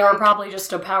think to, they were like- probably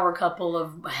just a power couple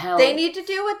of hell. They need to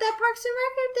do what that Parks and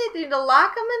Rec. They need to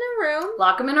lock them in a room.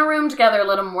 Lock them in a room together,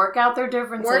 let them work out their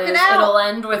differences. Work it out. It'll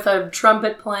end with a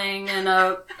trumpet playing and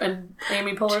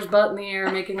Amy Poehler's butt in the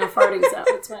air making a farting sound.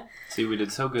 It's fine. See, we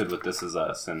did so good with This Is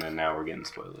Us, and then now we're getting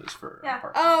spoilers for Yeah.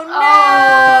 Parks Oh and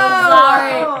no!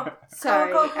 sorry.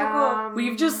 Sorry. Go, go, go, go.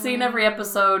 We've just seen every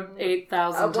episode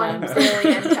 8,000 1 times.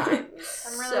 billion times. I'm really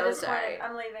So disappointed. sorry.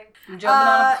 I'm leaving. I'm jumping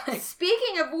on a plane.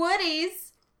 Speaking of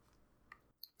Woodies,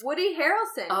 Woody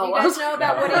Harrelson. Oh, Do you I guys was- know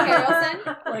about Woody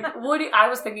Harrelson? Like, Woody, I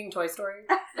was thinking Toy Story.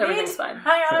 Everything's fine.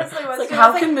 I honestly was. It's like, too. I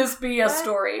how was can this be a what?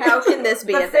 story? How can this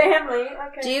be the a thing? family?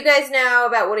 Okay. Do you guys know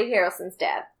about Woody Harrelson's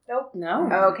dad? No.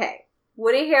 Okay.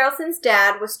 Woody Harrelson's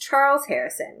dad was Charles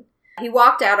Harrison. He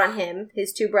walked out on him,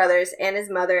 his 2 brothers, and his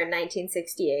mother in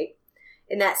 1968.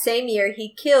 In that same year,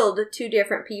 he killed 2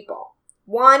 different people.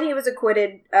 One he was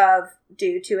acquitted of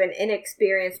due to an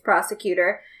inexperienced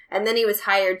prosecutor, and then he was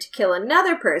hired to kill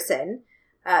another person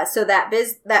so that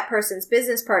that person's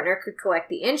business partner could collect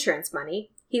the insurance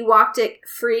money. He walked it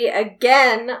free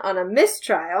again on a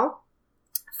mistrial.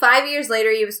 5 years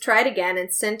later, he was tried again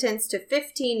and sentenced to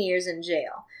 15 years in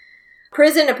jail.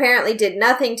 Prison apparently did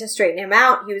nothing to straighten him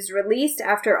out. He was released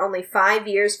after only 5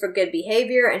 years for good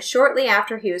behavior, and shortly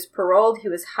after he was paroled, he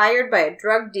was hired by a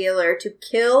drug dealer to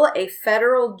kill a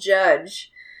federal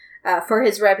judge for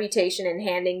his reputation in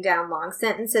handing down long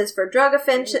sentences for drug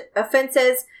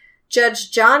offenses.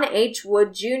 Judge John H.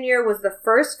 Wood Jr. was the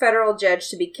first federal judge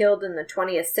to be killed in the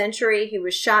 20th century. He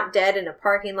was shot dead in a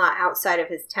parking lot outside of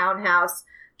his townhouse.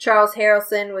 Charles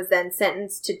Harrelson was then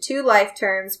sentenced to 2 life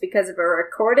terms because of a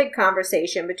recorded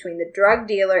conversation between the drug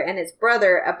dealer and his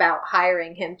brother about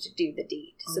hiring him to do the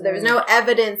deed. So there was no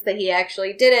evidence that he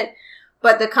actually did it,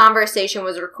 but the conversation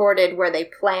was recorded where they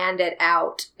planned it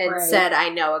out and Right. said, I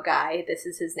know a guy, this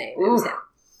is his name. It was him.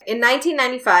 In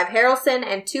 1995, Harrelson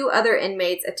and 2 other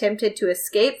inmates attempted to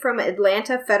escape from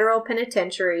Atlanta Federal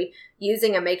Penitentiary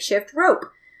using a makeshift rope.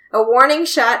 A warning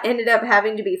shot ended up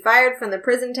having to be fired from the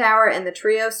prison tower, and the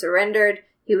trio surrendered.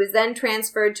 He was then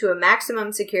transferred to a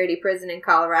maximum security prison in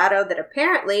Colorado that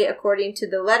apparently, according to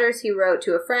the letters he wrote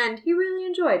to a friend, he really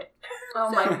enjoyed.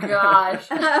 Oh my gosh.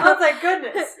 Oh, thank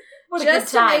goodness. What a Just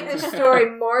good to time. make the story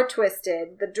more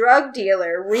twisted, the drug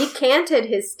dealer recanted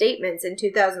his statements in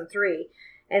 2003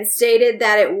 and stated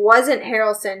that it wasn't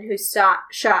Harrelson who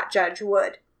shot Judge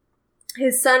Wood.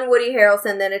 His son, Woody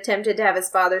Harrelson, then attempted to have his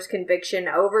father's conviction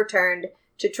overturned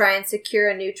to try and secure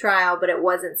a new trial, but it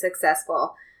wasn't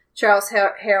successful. Charles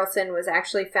Harrelson was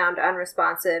actually found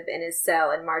unresponsive in his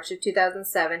cell in March of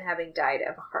 2007, having died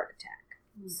of a heart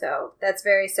attack. So that's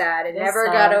very sad. It That's never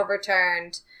sad. got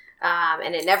overturned,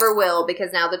 and it never will,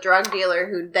 because now the drug dealer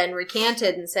who then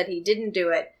recanted and said he didn't do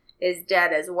it is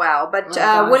dead as well. But Oh,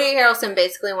 gosh. Woody Harrelson,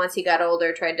 basically, once he got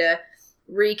older, tried to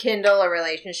rekindle a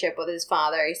relationship with his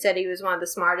father. He said he was one of the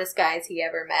smartest guys he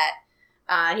ever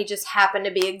met. He just happened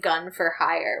to be a gun for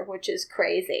hire, which is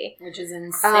crazy. Which is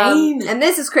insane. And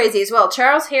this is crazy as well.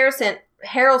 Charles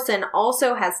Harrelson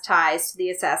also has ties to the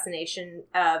assassination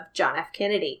of John F.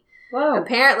 Kennedy. Whoa.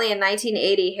 Apparently, in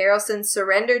 1980, Harrelson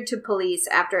surrendered to police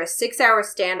after a 6-hour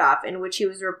standoff in which he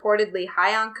was reportedly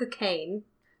high on cocaine.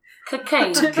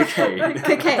 Cocaine. Cocaine.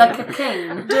 The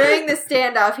cocaine. During the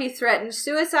standoff, he threatened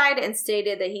suicide and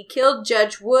stated that he killed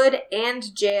Judge Wood and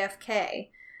JFK.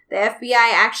 The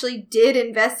FBI actually did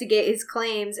investigate his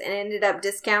claims and ended up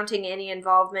discounting any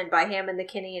involvement by him in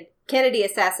the Kennedy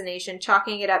assassination,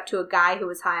 chalking it up to a guy who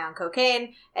was high on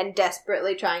cocaine and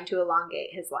desperately trying to elongate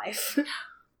his life.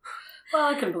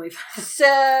 Well, I can believe that.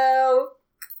 So...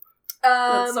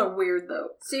 That's so weird, though.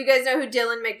 So you guys know who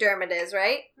Dylan McDermott is,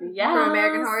 right? Yeah. From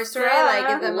American Horror Story, Yeah.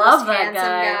 like the Love most that handsome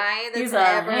guy that's He's a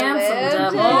ever handsome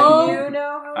lived. devil. Do you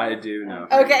know who? I do know.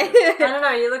 Okay. I don't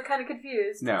know. You look kind of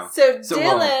confused. No. So So,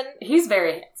 Dylan, He's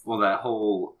very handsome. Well, that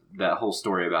whole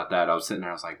story about that, I was sitting there,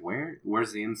 I was like,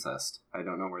 where's the incest? I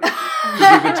don't know where that is.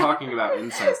 Because we've been talking about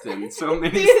incest in so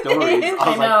many stories. I was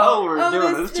I like, know. we're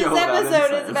doing this show about episode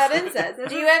incest. is about incest.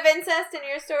 Do you have incest in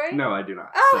your story? No, I do not.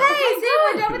 Oh, So- hey, see,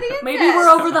 we're done with the incest. Maybe we're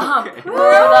over the hump. Okay. We're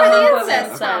We're over over the the hump of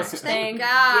incest hump. incest. Thank Thank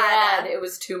God. God. It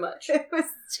was too much. It was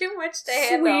too much to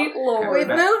handle. Sweet Lord. We've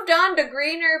moved on to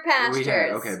greener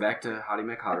pastures. Okay, back to Hottie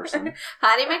McHotterson.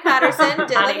 Hottie McHotterson, Dylan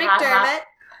Hottie hot McDermott. hot.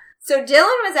 So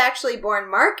Dylan was actually born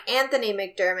Mark Anthony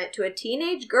McDermott to a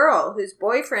teenage girl whose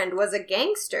boyfriend was a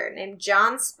gangster named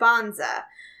John Sponza.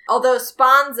 Although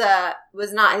Sponza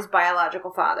was not his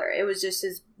biological father. It was just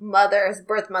his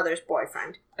birth mother's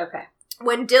boyfriend. Okay.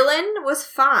 When Dylan was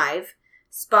 5,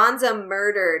 Sponza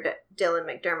murdered Dylan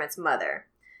McDermott's mother.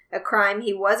 A crime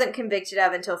he wasn't convicted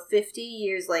of until 50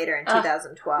 years later in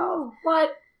 2012.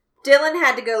 What? Dylan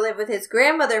had to go live with his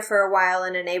grandmother for a while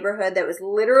in a neighborhood that was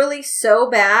literally so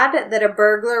bad that a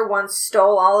burglar once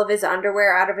stole all of his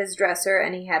underwear out of his dresser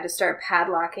and he had to start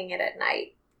padlocking it at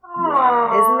night.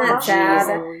 Wow. Isn't that sad?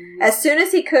 Jeez. As soon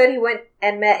as he could, he went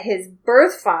and met his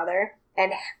birth father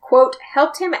and, quote,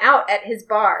 helped him out at his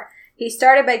bar. He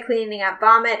started by cleaning up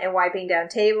vomit and wiping down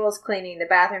tables, cleaning the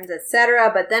bathrooms,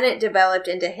 etc., but then it developed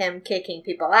into him kicking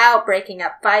people out, breaking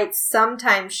up fights,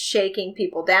 sometimes shaking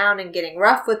people down and getting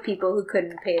rough with people who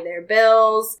couldn't pay their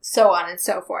bills, so on and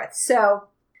so forth. So,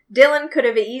 Dylan could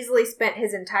have easily spent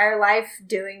his entire life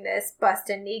doing this,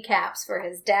 busting kneecaps for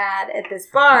his dad at this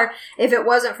bar, if it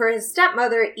wasn't for his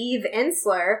stepmother, Eve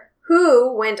Ensler,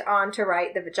 who went on to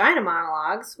write the Vagina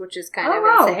Monologues, which is kind of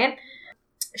wow. insane.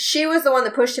 She was the one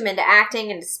that pushed him into acting,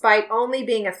 and despite only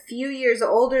being a few years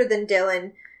older than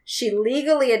Dylan, she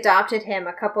legally adopted him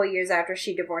a couple years after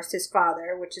she divorced his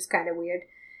father, which is kind of weird.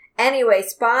 Anyway,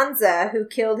 Sponza, who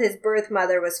killed his birth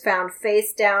mother, was found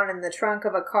face down in the trunk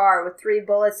of a car with 3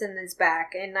 bullets in his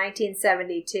back in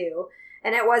 1972.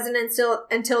 And it wasn't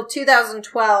until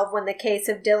 2012 when the case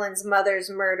of Dylan's mother's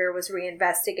murder was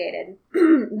reinvestigated.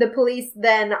 The police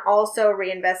then also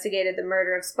reinvestigated the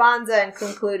murder of Sponza and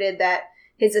concluded that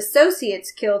his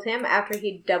associates killed him after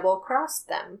he double-crossed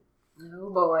them.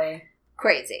 Oh, boy.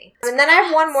 Crazy. And then I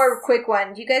have one more quick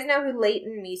one. Do you guys know who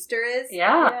Leighton Meester is?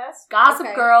 Yeah. Yes. Gossip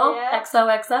Okay. Girl. Yeah.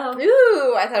 XOXO.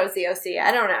 Ooh, I thought it was the OC.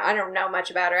 I don't know. I don't know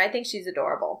much about her. I think she's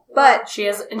adorable. But She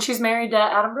is, and she's married to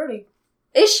Adam Brody.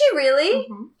 is she really?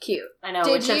 Mhm. Cute. I know,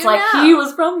 Did which you it's like, know? he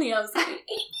was from the OC.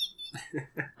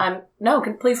 No,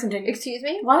 please continue. Excuse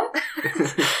me? What?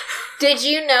 Did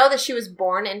you know that she was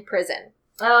born in prison?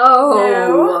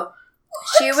 Oh.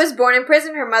 She was born in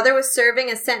prison. Her mother was serving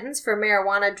a sentence for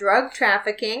marijuana drug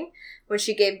trafficking when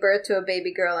she gave birth to a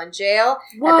baby girl in jail.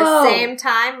 Whoa. At the same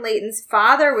time, Leighton's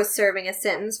father was serving a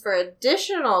sentence for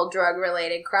additional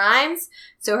drug-related crimes.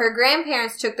 So her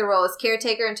grandparents took the role as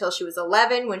caretaker until she was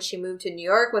 11 when she moved to New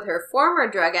York with her former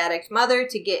drug addict mother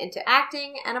to get into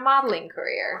acting and a modeling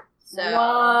career. So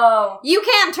Whoa. you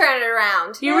can turn it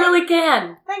around. You really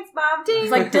can. Thanks, Mom.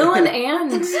 It's like Dylan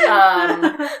and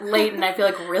Leighton, I feel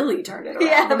like, really turned it around.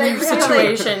 Yeah, in they their really-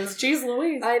 situations. Jeez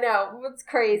Louise. I know. It's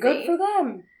crazy. Good for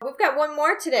them. We've got one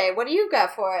more today. What do you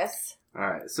got for us?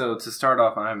 Alright, so to start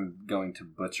off, I'm going to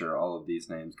butcher all of these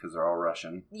names because they're all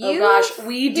Russian. Oh gosh,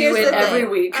 we do here's it the every thing.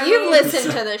 week. You've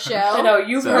listened to the show. I know,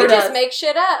 you've So- We heard just us. make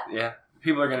shit up. Yeah.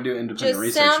 People are going to do independent Just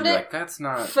research sound and be it like, that's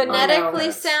not... Phonetically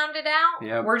that's- sound it out.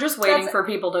 Yeah. We're just waiting That's- for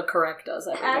people to correct us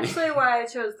every week. Actually, why I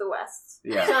chose the West.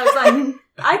 Yeah. So I was like,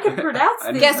 I can pronounce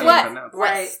I these. Guess didn't what? pronounce it.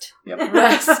 West. Yep.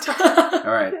 Rest.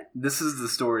 Alright, this is the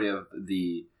story of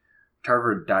the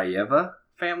Tarverdyeva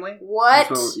family. What?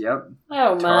 Yep.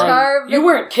 Oh my. Tarv- You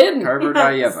weren't kidding.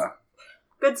 Tarverdyeva.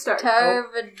 Good start.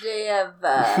 Tarvadyeva.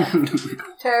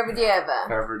 Tarvadyeva.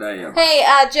 Tarverdyeva. Hey,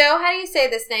 Joe, how do you say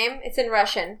this name? It's in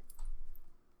Russian.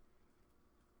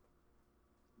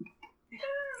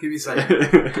 Give me a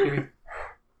second.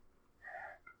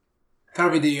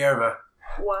 Tarvadyeva.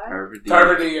 What?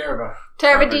 Tarvadyeva.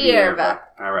 Tarvadyeva.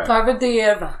 Alright.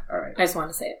 Tarvadyeva. Alright. I just want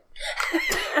to say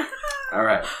it.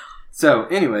 Alright. So,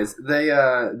 anyways,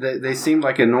 they seemed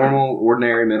like a normal,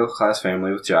 ordinary, middle-class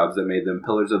family with jobs that made them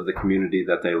pillars of the community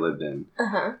that they lived in.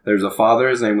 Uh-huh. There's a father,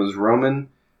 his name was Roman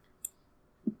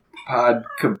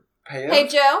Podkopayev. Hey,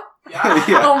 Joe.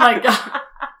 Yeah. Oh my god.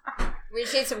 We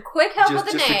just need some quick help Just-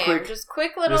 with the just a name. quick- just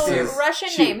quick little this is- Russian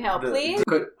shoot, name help, please.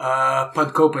 Good.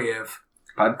 Podkopayev.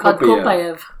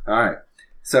 Podkopayev. Alright.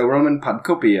 So, Roman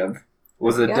Podkopayev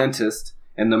was a Yeah. dentist,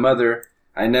 and the mother,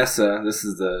 Inessa, this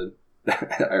is the...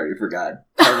 I already forgot.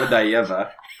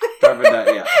 Tarvadayeva.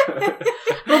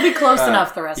 We'll be close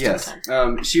enough the rest Yes. of the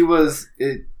time. She was...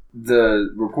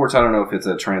 the reports, I don't know if it's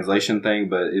a translation thing,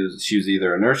 but she was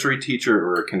either a nursery teacher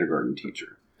or a kindergarten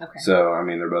teacher. Okay. So, I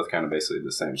mean, they're both kind of basically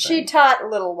the same She thing. taught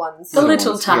little ones. The Little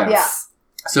little ones, tots. yeah.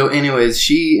 So, anyways,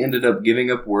 she ended up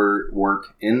giving up work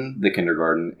in the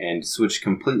kindergarten and switched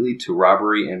completely to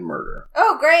robbery and murder.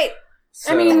 Oh, great.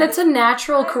 So, I mean, that's a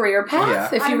natural career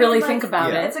path Yeah. if I you mean, really like, think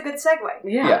about yeah. it. It's a good segue.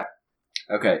 Yeah.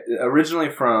 Okay.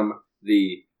 Originally from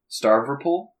the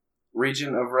Stavropol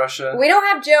region of Russia. We don't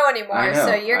have Joe anymore, I know.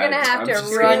 so you're going to have I'm to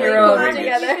just run gonna your go own with it. You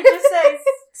together. could just say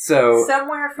So,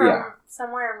 somewhere from yeah.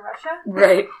 somewhere in Russia.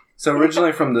 Right. So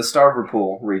originally from the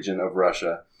Stavropol region of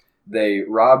Russia, they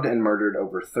robbed and murdered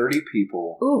over 30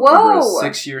 people Ooh. over a Whoa.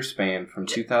 6-year span from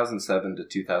 2007 to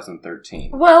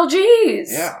 2013. Well,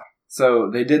 geez. Yeah.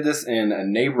 So they did this in a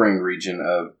neighboring region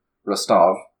of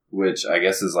Rostov, which I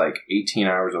guess is like 18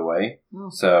 hours away. Oh.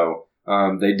 So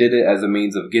they did it as a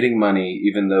means of getting money,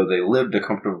 even though they lived a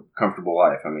comfortable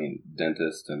life. I mean,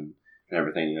 dentist and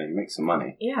everything, you make some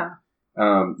money. Yeah.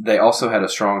 They also had a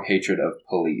strong hatred of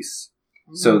police.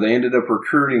 So they ended up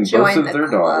recruiting Join both of the their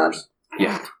club. daughters.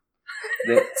 Yeah.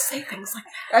 They, Say things like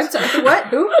I'm sorry, what?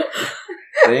 Who?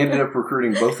 they ended up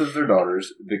recruiting both of their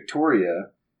daughters, Victoria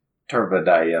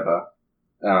Tarvadayeva.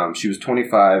 She was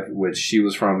 25, which she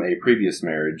was from a previous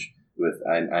marriage with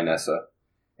Inessa,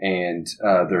 and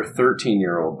their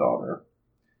 13-year-old daughter,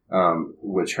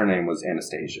 which her name was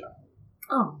Anastasia.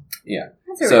 Oh. Yeah.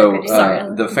 That's a So really good name.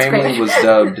 name. the That's family great. was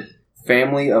dubbed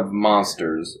Family of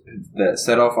Monsters that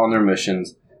set off on their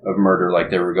missions of murder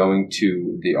like they were going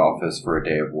to the office for a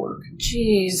day of work.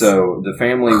 Jeez. So the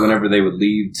family, whenever they would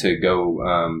leave to go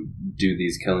do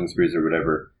these killing sprees or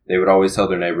whatever, they would always tell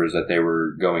their neighbors that they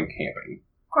were going camping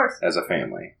Of course. as a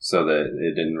family so that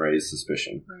it didn't raise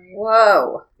suspicion.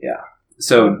 Whoa.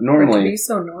 So For it to normally, be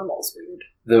so normal is weird.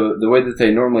 the way that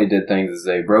they normally did things is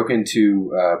they broke into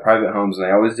private homes, and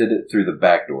they always did it through the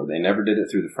back door. They never did it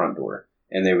through the front door.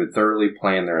 And they would thoroughly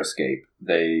plan their escape.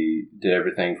 They did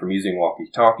everything from using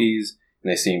walkie-talkies, and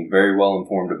they seemed very well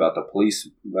informed about the police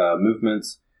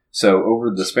movements. So over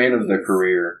the span of their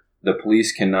career, the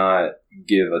police cannot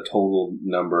give a total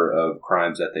number of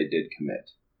crimes that they did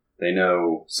commit. They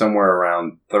know somewhere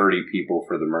around 30 people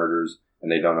for the murders, and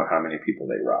they don't know how many people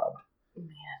they robbed.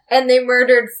 And they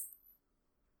murdered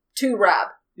to rob.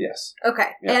 Yes. Okay.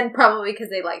 Yeah. And probably because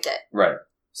they liked it. Right.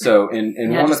 So in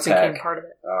Yeah, it one just became attack, part of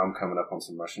it. I'm coming up on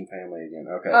some Russian family again.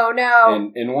 Okay. Oh,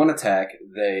 no. In one attack,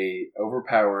 they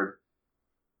overpowered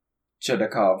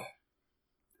Chedakov,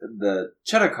 the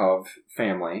Chedakov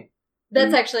family.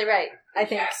 That's actually right, I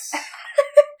think. Yes.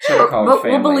 Chedakov We'll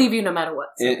family. believe you no matter what.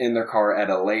 so. In their car at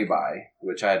a lay-by,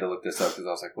 which I had to look this up because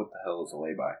I was like, what the hell is a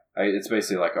lay-by? It's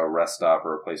basically like a rest stop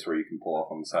or a place where you can pull off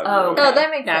on the side of the Oh, road. okay. Oh, that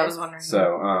makes Yeah, I sense. was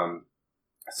wondering.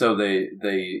 So they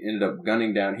ended up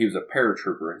gunning down. He was a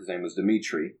paratrooper. His name was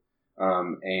Dmitri,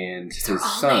 and These are his all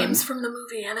son. names from the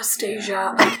movie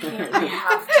Anastasia. I can't. I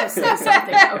have to say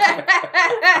something. Okay.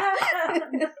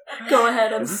 Go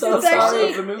ahead. I'm Is this so It's the start sorry.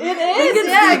 actually, of the movie? it think is, it's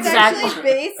yeah. the It's exact actually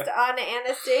based on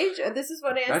Anastasia. This is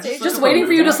what Anastasia Just look waiting up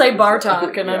for you to the say exact-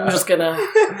 Bartok, and I'm Yeah. just gonna.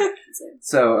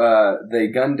 So they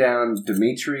gunned down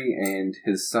Dmitri and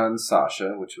his son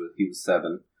Sasha, he was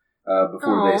 7,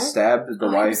 before Aw. they stabbed the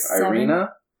I'm wife 7.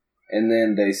 Irina, and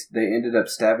then they ended up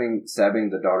stabbing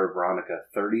the daughter Veronica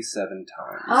 37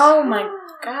 times. Oh my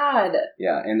god.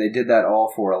 Yeah, and they did that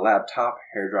all for a laptop,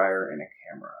 hairdryer, and a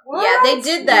camera. Yeah, they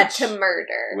did that Which- to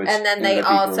murder. which And then they ended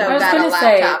up also equal- I was got a gonna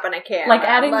say, laptop and a camera. Like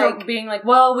adding being like,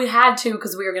 well, we had to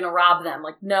because we were gonna rob them.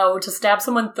 Like, no, to stab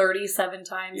someone 37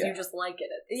 times, Yeah. you just like it.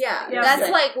 Yeah, Yeah. that's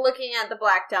Yeah. like looking at the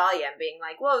Black Dahlia and being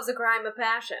like, well, it was a crime of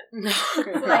passion. No,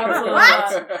 Like, absolutely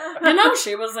what? not. You know,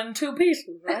 she was in 2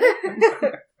 pieces,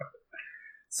 right?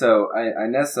 So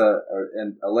Inessa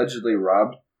allegedly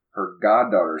robbed her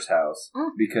goddaughter's house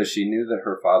because she knew that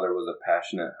her father was a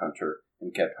passionate hunter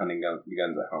and kept hunting guns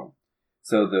at home.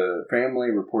 So the family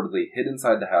reportedly hid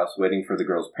inside the house waiting for the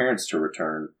girl's parents to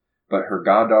return, but her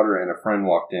goddaughter and a friend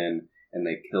walked in and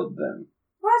they killed them.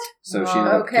 What? So she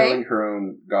ended up Okay. killing her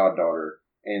own goddaughter,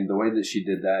 and the way that she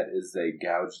did that is they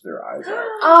gouged their eyes out.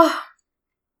 Oh.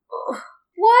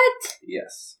 What?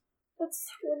 Yes. That's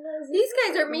so nice. These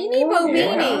guys are meanie bo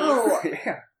meanies.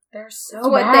 Yeah. They're so That's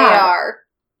what bad. they are.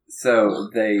 So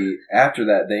after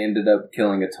that, they ended up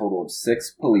killing a total of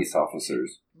 6 police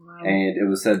officers. Wow. And it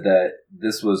was said that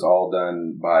this was all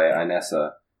done by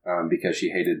Inessa because she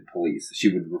hated police.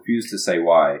 She would refuse to say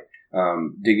why.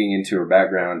 Digging into her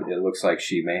background, it looks like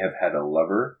she may have had a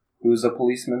lover who was a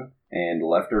policeman and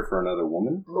left her for another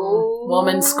woman. Ooh.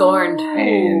 Woman scorned.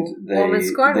 And Woman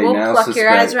scorned. they We'll now pluck your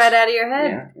eyes suspect- right out of your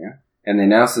head. Yeah. And they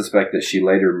now suspect that she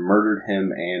later murdered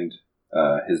him and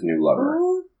his new lover.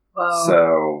 Whoa.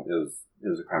 So it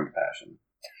was a crime of passion.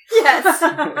 Yes.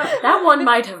 That one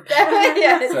might have been.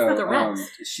 Yes. So the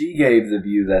rest. she gave the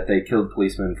view that they killed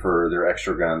policemen for their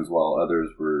extra guns, while others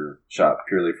were shot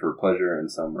purely for pleasure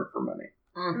and some were for money.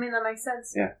 I mean, that makes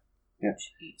sense. Yeah.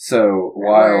 So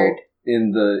while word.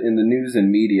 in the news and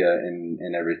media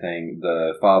and everything,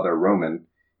 the father Roman,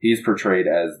 he's portrayed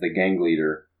as the gang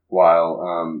leader,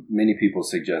 while many people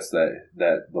suggest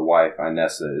that the wife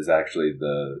Inessa is actually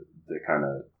the kind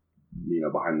of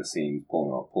behind the scenes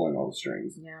pulling all the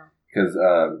strings. Yeah. Because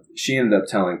she ended up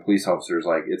telling police officers,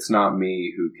 like, it's not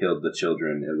me who killed the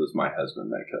children, it was my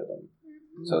husband that killed them.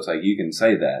 Mm-hmm. So it's like, you can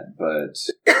say that, but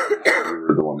you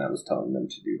were the one that was telling them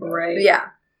to do that. Right. Yeah.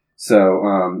 So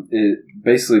it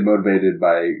basically motivated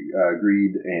by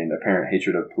greed and apparent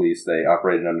hatred of police, they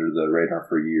operated under the radar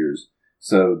for years.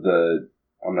 So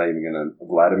I'm not even going to,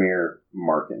 Vladimir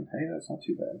Markin. Hey, that's not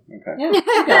too bad. Okay. Yeah. You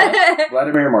got it.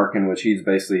 Vladimir Markin, which he's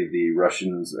basically the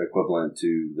Russians' equivalent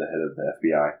to the head of the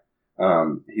FBI.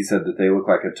 He said that they look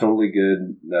like a totally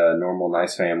good, normal,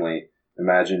 nice family.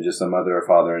 Imagine just a mother, a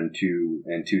father, and two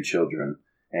children.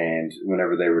 And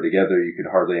whenever they were together, you could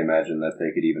hardly imagine that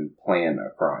they could even plan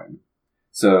a crime.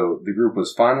 So the group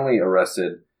was finally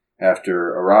arrested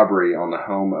after a robbery on the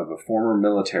home of a former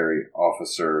military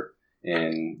officer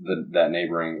in that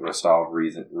neighboring Rostov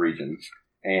region.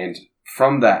 And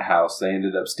from that house, they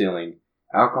ended up stealing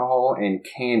alcohol and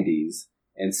candies.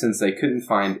 And since they couldn't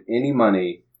find any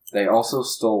money, they also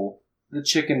stole the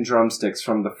chicken drumsticks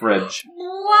from the fridge.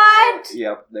 What?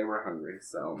 Yep, they were hungry,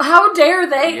 so. How dare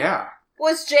they? Yeah.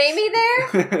 Was Jamie there?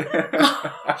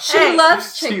 She Hey.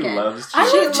 loves She chicken. loves I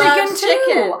chicken. love She chicken loves too.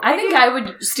 chicken. I think I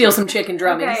would steal some chicken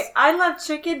drummies. Okay, I love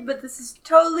chicken, but this has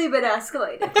totally been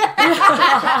escalated.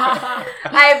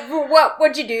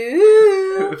 What'd you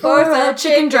do For a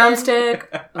chicken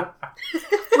drumstick.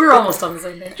 We're almost on the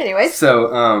same page. Anyways.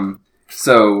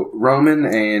 So Roman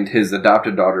and his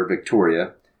adopted daughter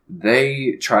Victoria,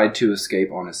 they tried to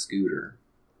escape on a scooter.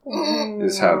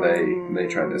 Is how they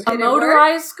tried to A escape.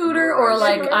 motorized scooter, or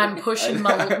like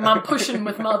Motorized I'm pushing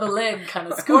with my other leg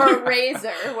kind of scooter. Or a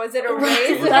razor. Was it a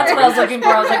razor? That's what I was looking for.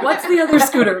 I was like, what's the other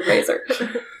scooter? Razor.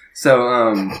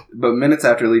 So, but minutes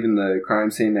after leaving the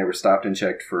crime scene, they were stopped and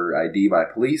checked for ID by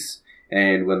police.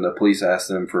 And when the police asked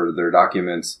them for their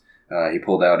documents, he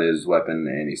pulled out his weapon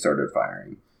and he started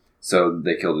firing. So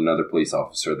they killed another police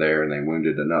officer there, and they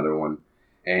wounded another one.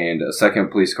 And a second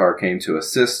police car came to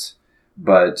assist,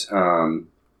 but one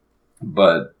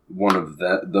of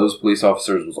those police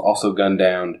officers was also gunned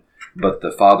down. But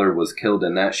the father was killed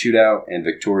in that shootout, and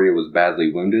Victoria was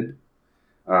badly wounded.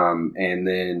 And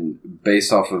then,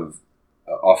 based off of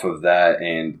that,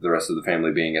 and the rest of the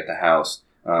family being at the house,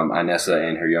 Inessa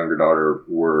and her younger daughter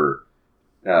were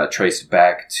traced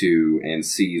back to and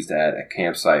seized at a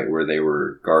campsite where they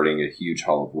were guarding a huge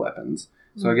haul of weapons.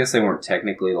 So I guess they weren't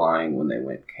technically lying when they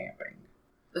went camping.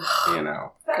 You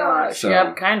know. Gosh, So-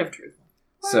 yeah, kind of truthful.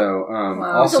 So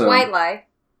Wow. It's also a white lie.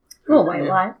 Little white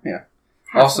lie. Yeah.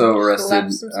 Also Just arrested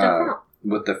left some stuff out.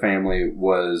 with the family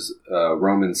was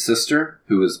Roman's sister,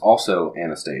 who is also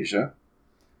Anastasia.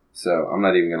 So I'm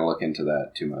not even going to look into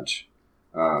that too much.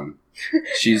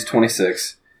 She's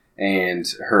 26, and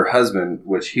her husband,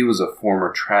 which he was a former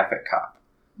traffic cop.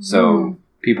 So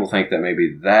people think that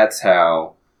maybe that's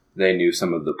how they knew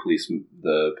some of the police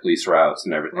routes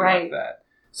and everything Right. like that,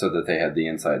 so that they had the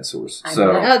inside source. I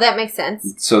So. bet. Oh, that makes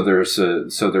sense. So their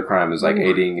crime is like Ooh.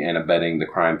 aiding and abetting the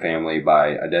crime family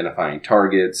by identifying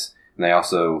targets, and they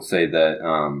also say that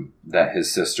that his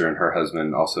sister and her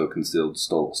husband also concealed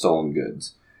stolen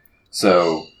goods.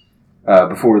 So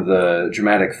before the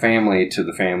dramatic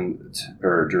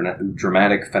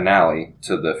dramatic finale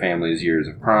to the family's years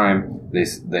of crime,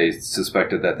 they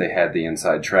suspected that they had the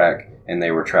inside track, and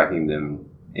they were tracking them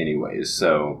anyways.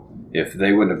 So if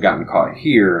they wouldn't have gotten caught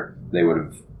here, they would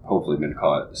have hopefully been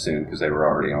caught soon because they were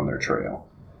already on their trail.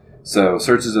 So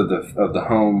searches of the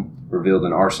home revealed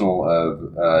an arsenal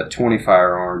of 20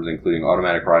 firearms, including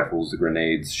automatic rifles,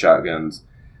 grenades, shotguns,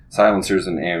 silencers,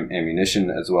 and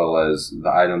ammunition, as well as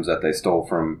the items that they stole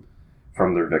from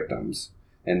their victims.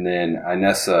 And then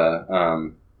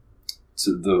Inessa,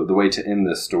 so the way to end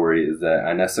this story is that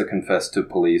Inessa confessed to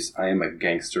police, "I am a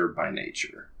gangster by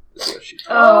nature," is what she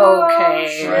told.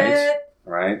 Okay. Right?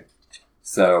 Right?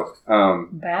 So,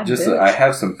 Bad just bitch. I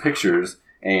have some pictures,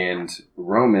 and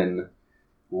Roman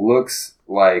looks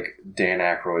like Dan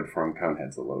Aykroyd from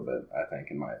Coneheads a little bit, I think,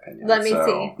 in my opinion. Let me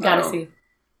see. Gotta see.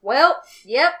 Well,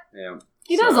 yep. Yeah.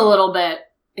 He does a little bit.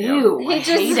 Yeah. Ew, He I just-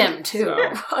 hate him too.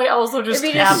 So- I also just If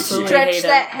you just absolutely stretch hate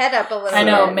that him. head up a little I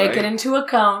know, bit. make right? it into a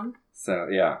cone. So,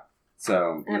 yeah.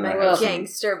 So, I'm I a have some-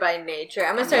 gangster by nature.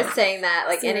 I'm gonna start saying that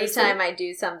like Seriously? anytime I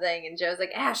do something and Joe's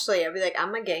like, Ashley, I'll be like,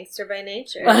 I'm a gangster by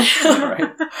nature.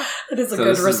 Right. It is a So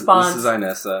good response. This is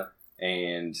Inessa,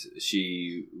 and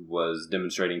she was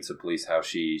demonstrating to police how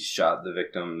she shot the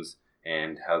victims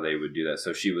and how they would do that.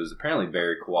 So she was apparently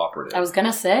very cooperative. I was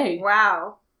gonna say.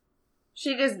 Wow.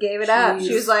 She just gave it up. She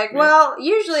Jeez. was like, Yeah. well,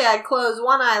 usually I'd close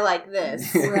one eye like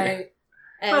this. Right.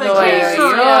 And But Joe,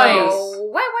 occasionally-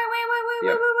 wait.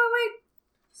 Yep.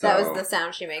 So, That was the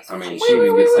sound she makes. I when mean, she she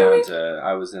even gets down to,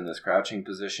 I was in this crouching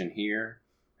position here,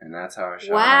 and that's how I shot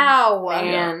him. Wow.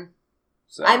 Man.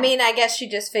 So, I mean, I guess she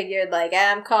just figured, like,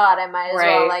 I'm caught. I might as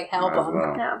well, Right. like, help might as him.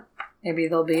 well. Yeah. Maybe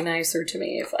they'll be nicer to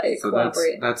me if I So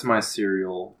cooperate. that's my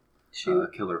serial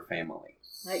Shoot. killer family.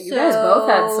 You guys both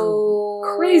had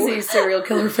some crazy serial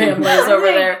killer families over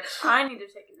there. I need to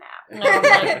take a nap. No,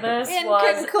 like, this In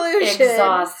was conclusion,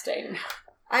 exhausting.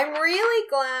 I'm really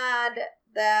glad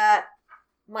that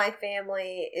my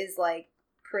family is, like,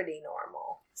 pretty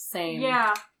normal. Same.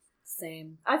 Yeah.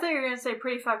 Same. I thought you were going to say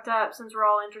pretty fucked up since we're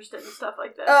all interested in stuff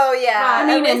like this. Oh, yeah. I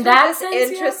mean, At least in we're that just sense, yes,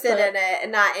 interested but- in it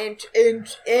and not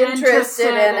interested Interested,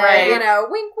 in it. right. You know,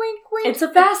 wink, wink, wink. It's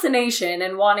a fascination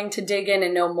and wanting to dig in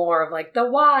and know more of like the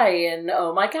why and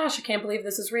oh my gosh, I can't believe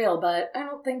this is real, but I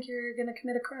don't think you're gonna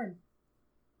commit a crime.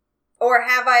 Or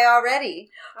have I already?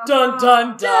 Dun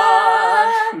dun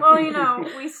dun. Well, you know,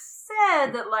 we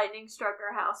said that lightning struck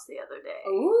our house the other day.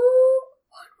 Ooh,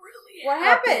 what really What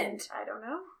happened? I don't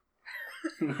know.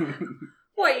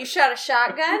 What, you shot a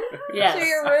shotgun Yes. through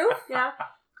your roof? Yeah.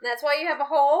 That's why you have a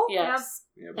hole? Yes.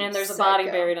 Yep. And there's a body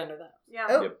Psycho. buried under that. Yeah.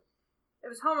 Oh. Yep. It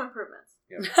was home improvements.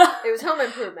 It was home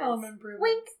improvements. Home improvement.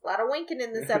 Wink. A lot of winking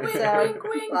in this episode. Wink,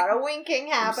 wink. A lot of winking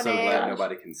I'm so happening. glad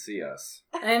nobody can see us.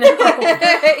 I know.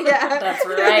 Yeah. That's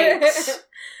right.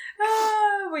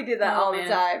 We do that Oh, all man.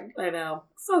 the time. I know.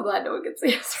 So glad no one can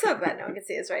see us. So glad no one can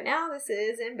see us right now. This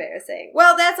is embarrassing.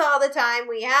 Well, that's all the time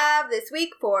we have this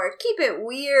week for Keep It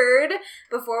Weird.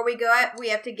 Before we go out, we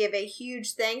have to give a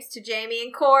huge thanks to Jamie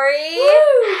and Corey.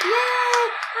 Yay!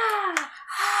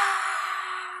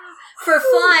 For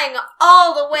flying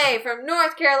all the way from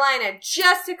North Carolina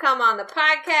just to come on the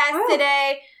podcast Woo.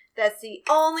 today. That's the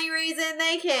only reason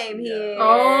they came Yeah. here.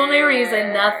 Only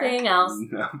reason, nothing else.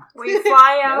 No. We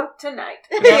fly out tonight.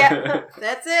 Yeah,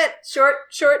 that's it. Short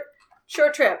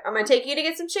trip. I'm gonna take you to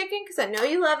get some chicken because I know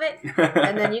you love it,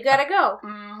 and then you gotta go.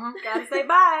 Mm-hmm. Gotta say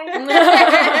bye.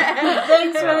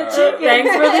 Thanks for the chicken.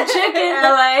 Thanks for the chicken.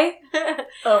 LA.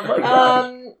 Oh my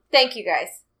gosh. Thank you guys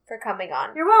for coming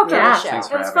on. You're welcome. Yeah. Show. Thanks It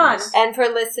for was having fun. us. And for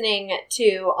listening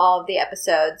to all of the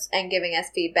episodes and giving us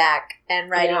feedback and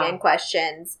writing Yeah. in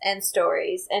questions and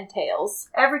stories and tales.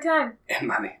 Every time. And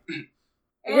money.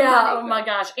 And Yeah, money. oh my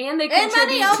gosh. And they And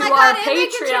contribute money, oh to my our god, and Patreon. they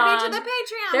contribute to the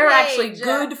Patreon They're page. actually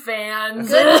good fans.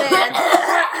 Good fans.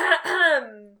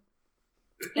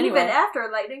 Anyway. Even after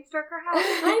lightning struck our house.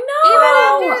 I Even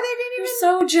know. after they didn't You're even...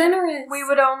 so generous. We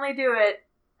would only do it.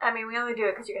 I mean, we only do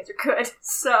it because you guys are good.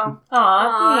 So,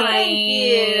 Aw, thank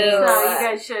you. so you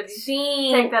guys should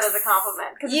take that as a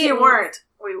compliment. Because if you weren't,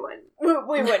 we wouldn't. We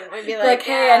wouldn't. We'd be like, Like,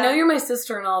 hey, I know you're my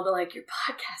sister and all, but like, your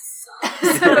podcast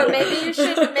sucks. but maybe you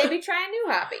should try a new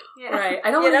hobby. Yeah. Right. I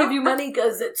don't You want to know? give you money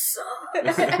because it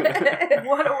sucks.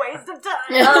 What a waste of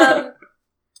time.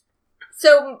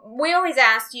 So we always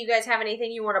ask, do you guys have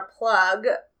anything you want to plug?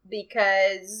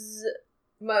 Because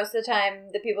most of the time,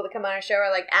 the people that come on our show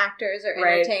are like actors or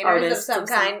Right, entertainers of artists some of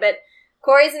some- kind. But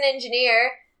Corey's an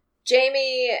engineer.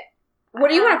 Jamie, what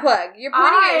do you want to plug? You're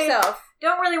pointing at yourself.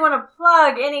 Don't really want to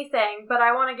plug anything, but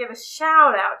I want to give a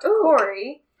shout out to Ooh.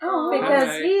 Corey Oh, because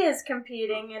Hi. he is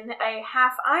competing in a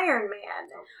half Ironman.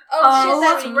 Oh, shit,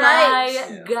 that's my right.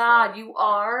 Yeah. God, you I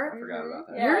are. forgot about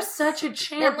that. Yeah. You're such a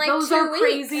champ. In, like, Those 2 are weeks.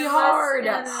 crazy In hard.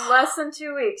 less than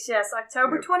 2 weeks, yes.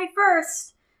 October Yep.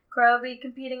 21st, Corey will be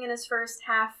competing in his first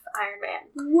half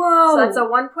Ironman. Whoa. So that's a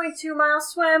 1.2 mile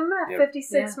swim, a Yep.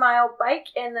 56 mile bike,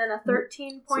 and then a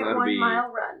 13.1 So that'll be- mile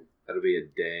run. That'll be a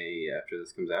day after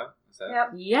this comes out. Is that? Yep.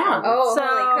 Yeah. Oh, So-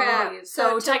 holy crap. So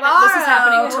tomorrow, technically, this is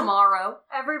happening tomorrow.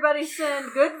 Everybody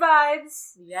send good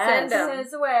vibes. Yes. Send 'em. Send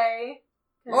his away.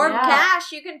 Or Yeah.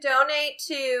 cash. You can donate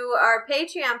to our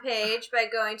Patreon page by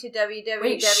going to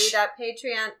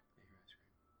www.patreon.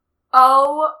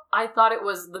 Oh, I thought it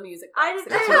was the music. I did too.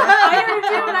 That's I what- heard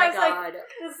too, Oh but my I was like, God.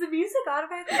 is the music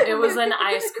automatic? It was an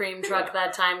ice cream truck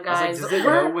that time, I was guys. like, does it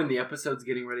know when the episode's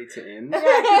getting ready to end? Yeah,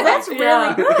 'cause that's really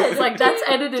Yeah. good. It's like, that's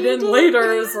edited in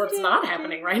later, so it's not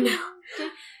happening right now.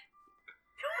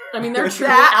 I mean, they're truly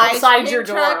That outside ice your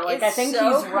cream door. truck Like, is I think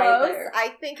so he's right close. there. I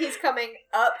think he's coming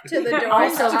up to the door.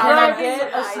 Also, to can I grab get some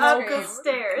a ice snow Up cream. the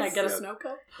stairs. Can I get a Yep. snow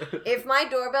cone? If my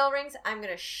doorbell rings, I'm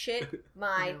gonna shit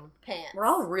my No. pants. We're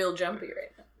all real jumpy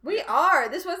right now. We are.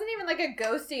 This wasn't even like a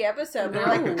ghosty episode. We're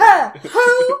like, No. huh,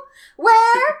 who,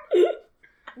 where,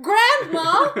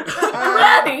 grandma.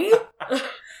 Granny!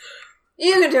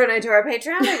 You can donate to our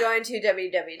Patreon by going to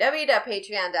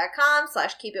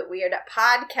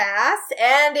www.patreon.com/keepitweirdpodcast.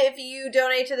 And if you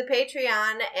donate to the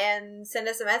Patreon and send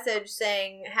us a message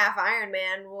saying half Iron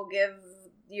Man, we'll give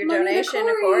your Money donation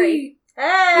to Corey.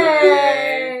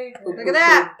 Hey! Look at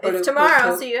that. It's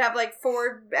tomorrow, so you have like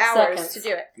 4 hours Seconds. to do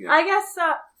it. I guess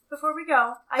before we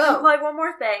go, I can Oh. plug one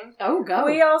more thing. Oh, go.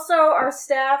 We also are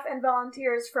staff and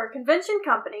volunteers for a convention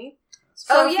company.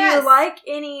 So Oh, if yes. you like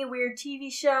any weird TV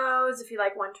shows, if you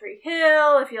like One Tree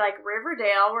Hill, if you like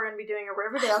Riverdale, we're going to be doing a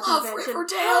Riverdale I love convention.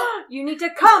 Riverdale. You need to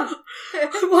come. I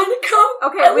want to come.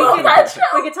 Okay, I we love can that show.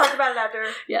 we can talk about it after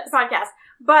Yes. the podcast.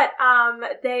 But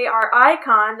they are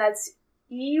Icon. That's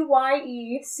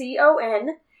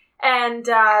EYECON. And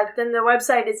then the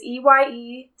website is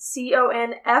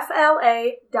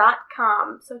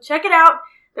EYECONFLA.com. So check it out.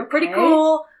 They're pretty Okay.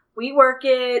 cool. We work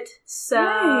it. So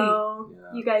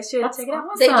Yay. you guys should That's check it out.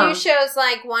 awesome. They do shows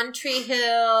like One Tree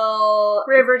Hill,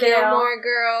 Riverdale. Gilmore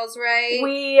Girls, right?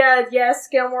 We, yes,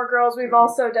 Gilmore Girls. We've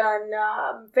also done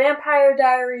Vampire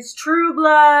Diaries, True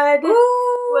Blood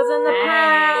was in the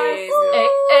Nice. past.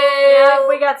 Hey, Yeah,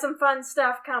 we got some fun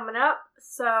stuff coming up.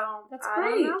 So That's I don't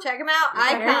great. know. Check them out.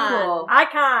 Very Icon. cool.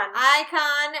 Icon.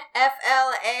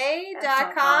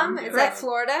 IconFLA.com. Is that Correct.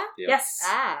 Florida? Yep. Yes.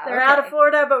 Ah, They're okay. out of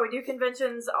Florida, but we do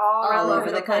conventions all around All over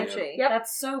the country. Yep.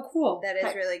 That's so cool. That is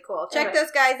Okay. really cool. Check Okay.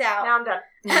 those guys out. Now I'm done.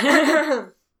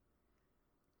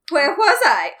 Where was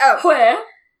I? Oh, Where?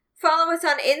 follow us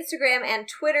on Instagram and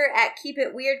Twitter at Keep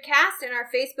It Weirdcast and our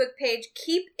Facebook page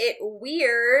Keep It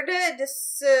Weird. I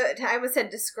almost said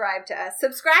describe to us.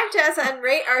 Subscribe to us and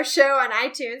rate our show on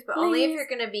iTunes, but only if Please. you're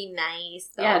going to be nice.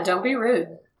 Though. Yeah, don't be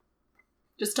rude.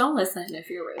 Just don't listen if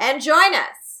you're rude. And join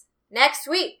us next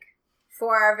week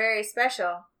for our very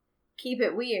special Keep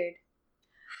It Weird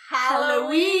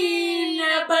Halloween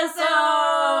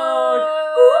episode.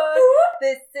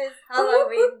 This is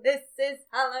Halloween. This is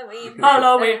Halloween.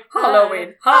 Halloween,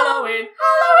 Halloween, Halloween,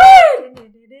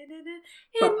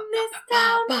 In this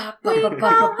town, we go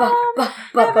home.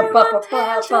 Everyone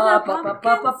tells you the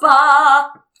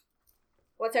pumpkins.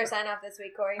 What's our sign off this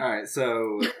week, Corey? Alright,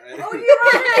 so.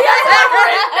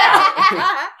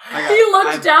 He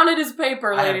looked down at his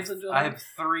paper, ladies and I gentlemen. have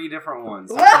 3 different ones.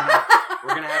 So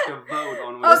we're gonna have to vote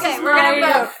on what Okay, this we're is gonna be.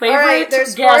 vote. Favorite All right,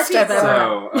 there's 4 guest I've people.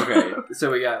 ever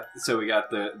So okay, so we got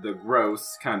the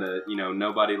gross kind of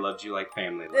nobody loved you like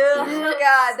family loved Oh you,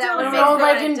 God, that I would don't make know me if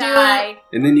I wanna can do die.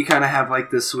 and then you kind of have like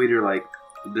this sweeter like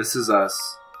this is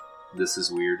us, this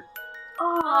is weird,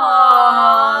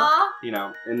 Aww.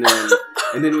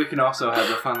 and then we can also have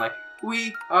the fun like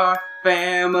we are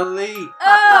family.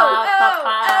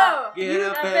 Oh. Get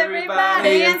up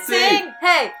everybody and sing.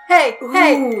 Hey, Ooh.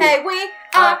 hey, we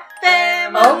are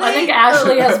family. Oh, I think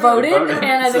Ashley has voted, Voted,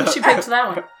 and I think so- she picked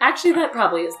that one. Actually, that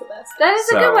probably is the best. That is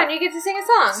a So- good one. You get to sing a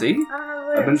song. See, I don't know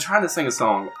what I've it been is. trying to sing a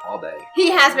song all day.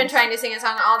 He has been trying to sing a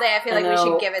song all day. I feel like we know.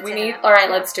 should give it We to need. him. All right,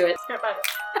 let's do it.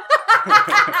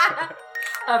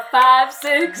 A 5,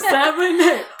 6, 7,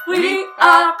 8. We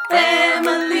are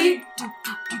family.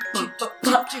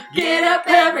 Get up,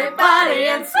 everybody,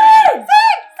 and sing,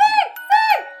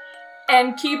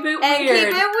 and keep it weird. And keep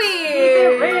it weird.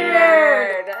 Keep it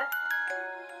weird.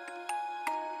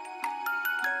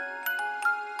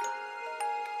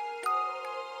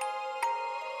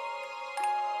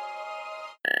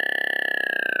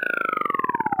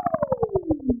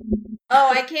 Oh,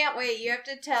 I can't wait. You have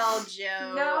to tell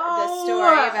Joe No. the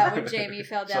story about when Jamie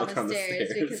fell down Fell the down the stairs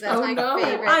stairs. because that's Oh, my no.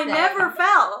 favorite I thing. never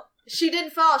fell. She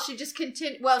didn't fall. She just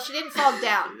continued. Well, she didn't fall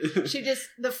down.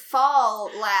 The fall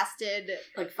lasted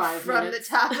Like 5 from minutes.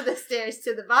 the top of the stairs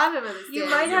to the bottom of the stairs. You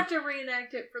might have to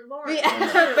reenact it for Lauren.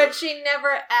 Yeah, but she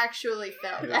never actually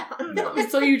fell down. No.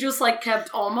 So you just like kept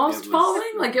almost It was-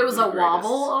 falling? Like it was a the wobble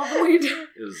all the way down?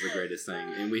 It was the greatest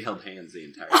thing, and we held hands the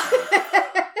entire time.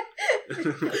 And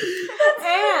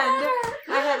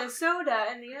I had a soda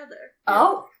in the other.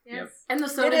 Oh, Yes. and the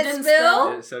soda Did it didn't spill?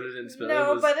 spill. The soda didn't spill.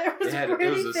 No, but it was pretty it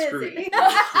was a screw. fizzy. It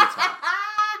was a screw top.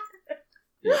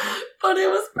 Yeah. But it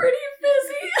was pretty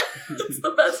fizzy. That's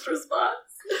the best response.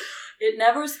 It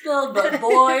never spilled, but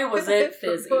boy, was it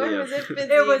fizzy. Boy, Yeah. was it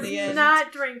fizzy It was in the end.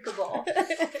 not drinkable.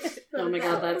 Oh my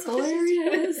god, that's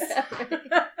hilarious.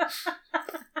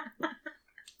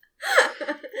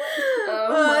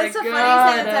 Oh, my that's the God.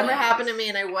 funniest thing that's ever happened to me,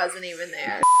 and I wasn't even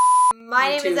there. My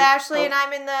Me name too. is Ashley, Oh. and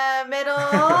I'm in the middle.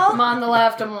 I'm on the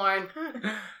left, I'm Lauren.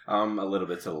 A little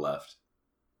bit to the left.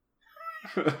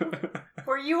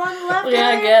 Were you on the left? Yeah,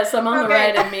 I Elliot? guess. I'm on the Okay.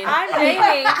 right, I mean. I'm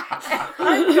Jamie.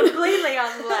 I'm completely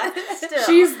on the left still.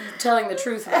 She's telling the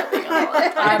truth about being on the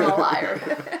left. I'm a liar.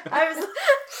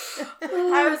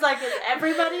 I was like, is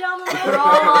everybody on the left? We're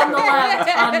all on the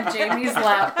left, on Jamie's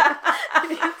lap.